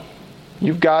world.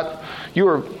 You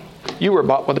were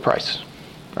bought with a price,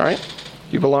 all right?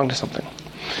 You belong to something.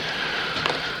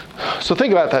 So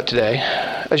think about that today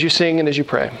as you sing and as you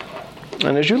pray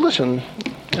and as you listen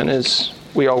and as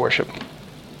we all worship,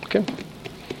 okay?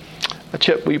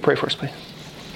 Chip, will you pray for us, please?